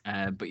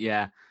 But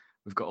yeah,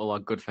 we've got all our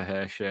Good For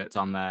Her shirts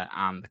on there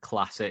and the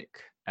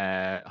classic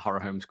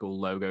Horror Homeschool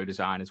logo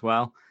design as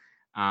well.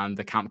 And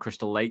the Camp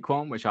Crystal Lake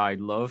one, which I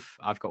love.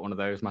 I've got one of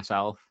those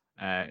myself.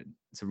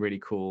 It's a really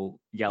cool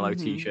yellow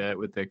t-shirt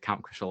with the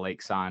Camp Crystal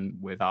Lake sign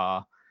with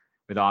our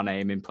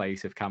name in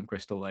place of Camp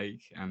Crystal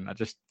Lake. And I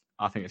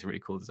think it's a really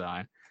cool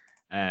design.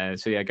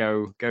 So yeah,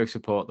 go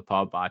support the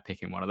pod by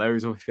picking one of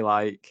those up if you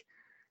like.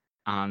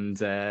 And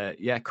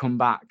yeah, come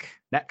back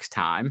next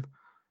time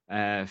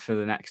for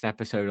the next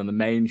episode on the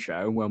main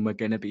show when we're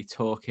going to be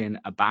talking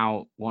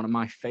about one of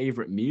my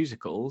favorite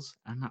musicals,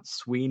 and that's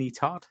Sweeney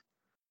Todd.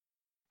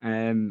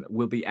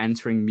 We'll be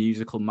entering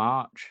musical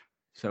March.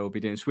 So we'll be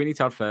doing Sweeney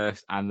Todd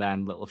first and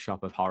then Little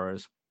Shop of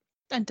Horrors.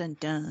 Dun dun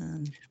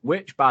dun.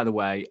 Which, by the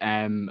way,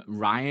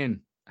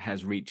 Ryan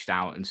has reached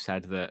out and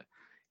said that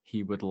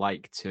he would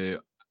like to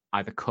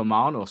either come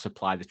on or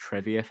supply the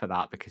trivia for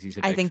that because he's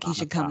a big I think he fan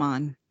should of come that.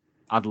 on.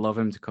 I'd love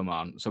him to come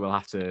on. So we'll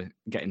have to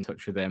get in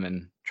touch with him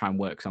and try and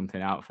work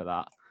something out for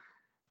that.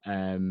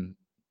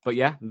 But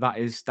yeah, that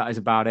is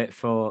about it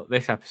for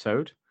this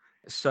episode.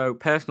 So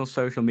personal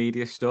social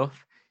media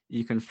stuff.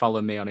 You can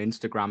follow me on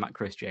Instagram at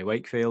Chris J.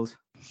 Wakefield.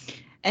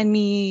 And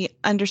me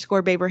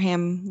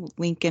 _Babraham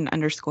Lincoln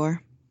 _.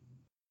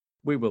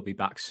 We will be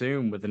back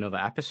soon with another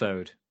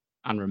episode.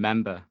 And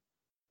remember,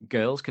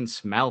 girls can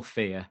smell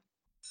fear.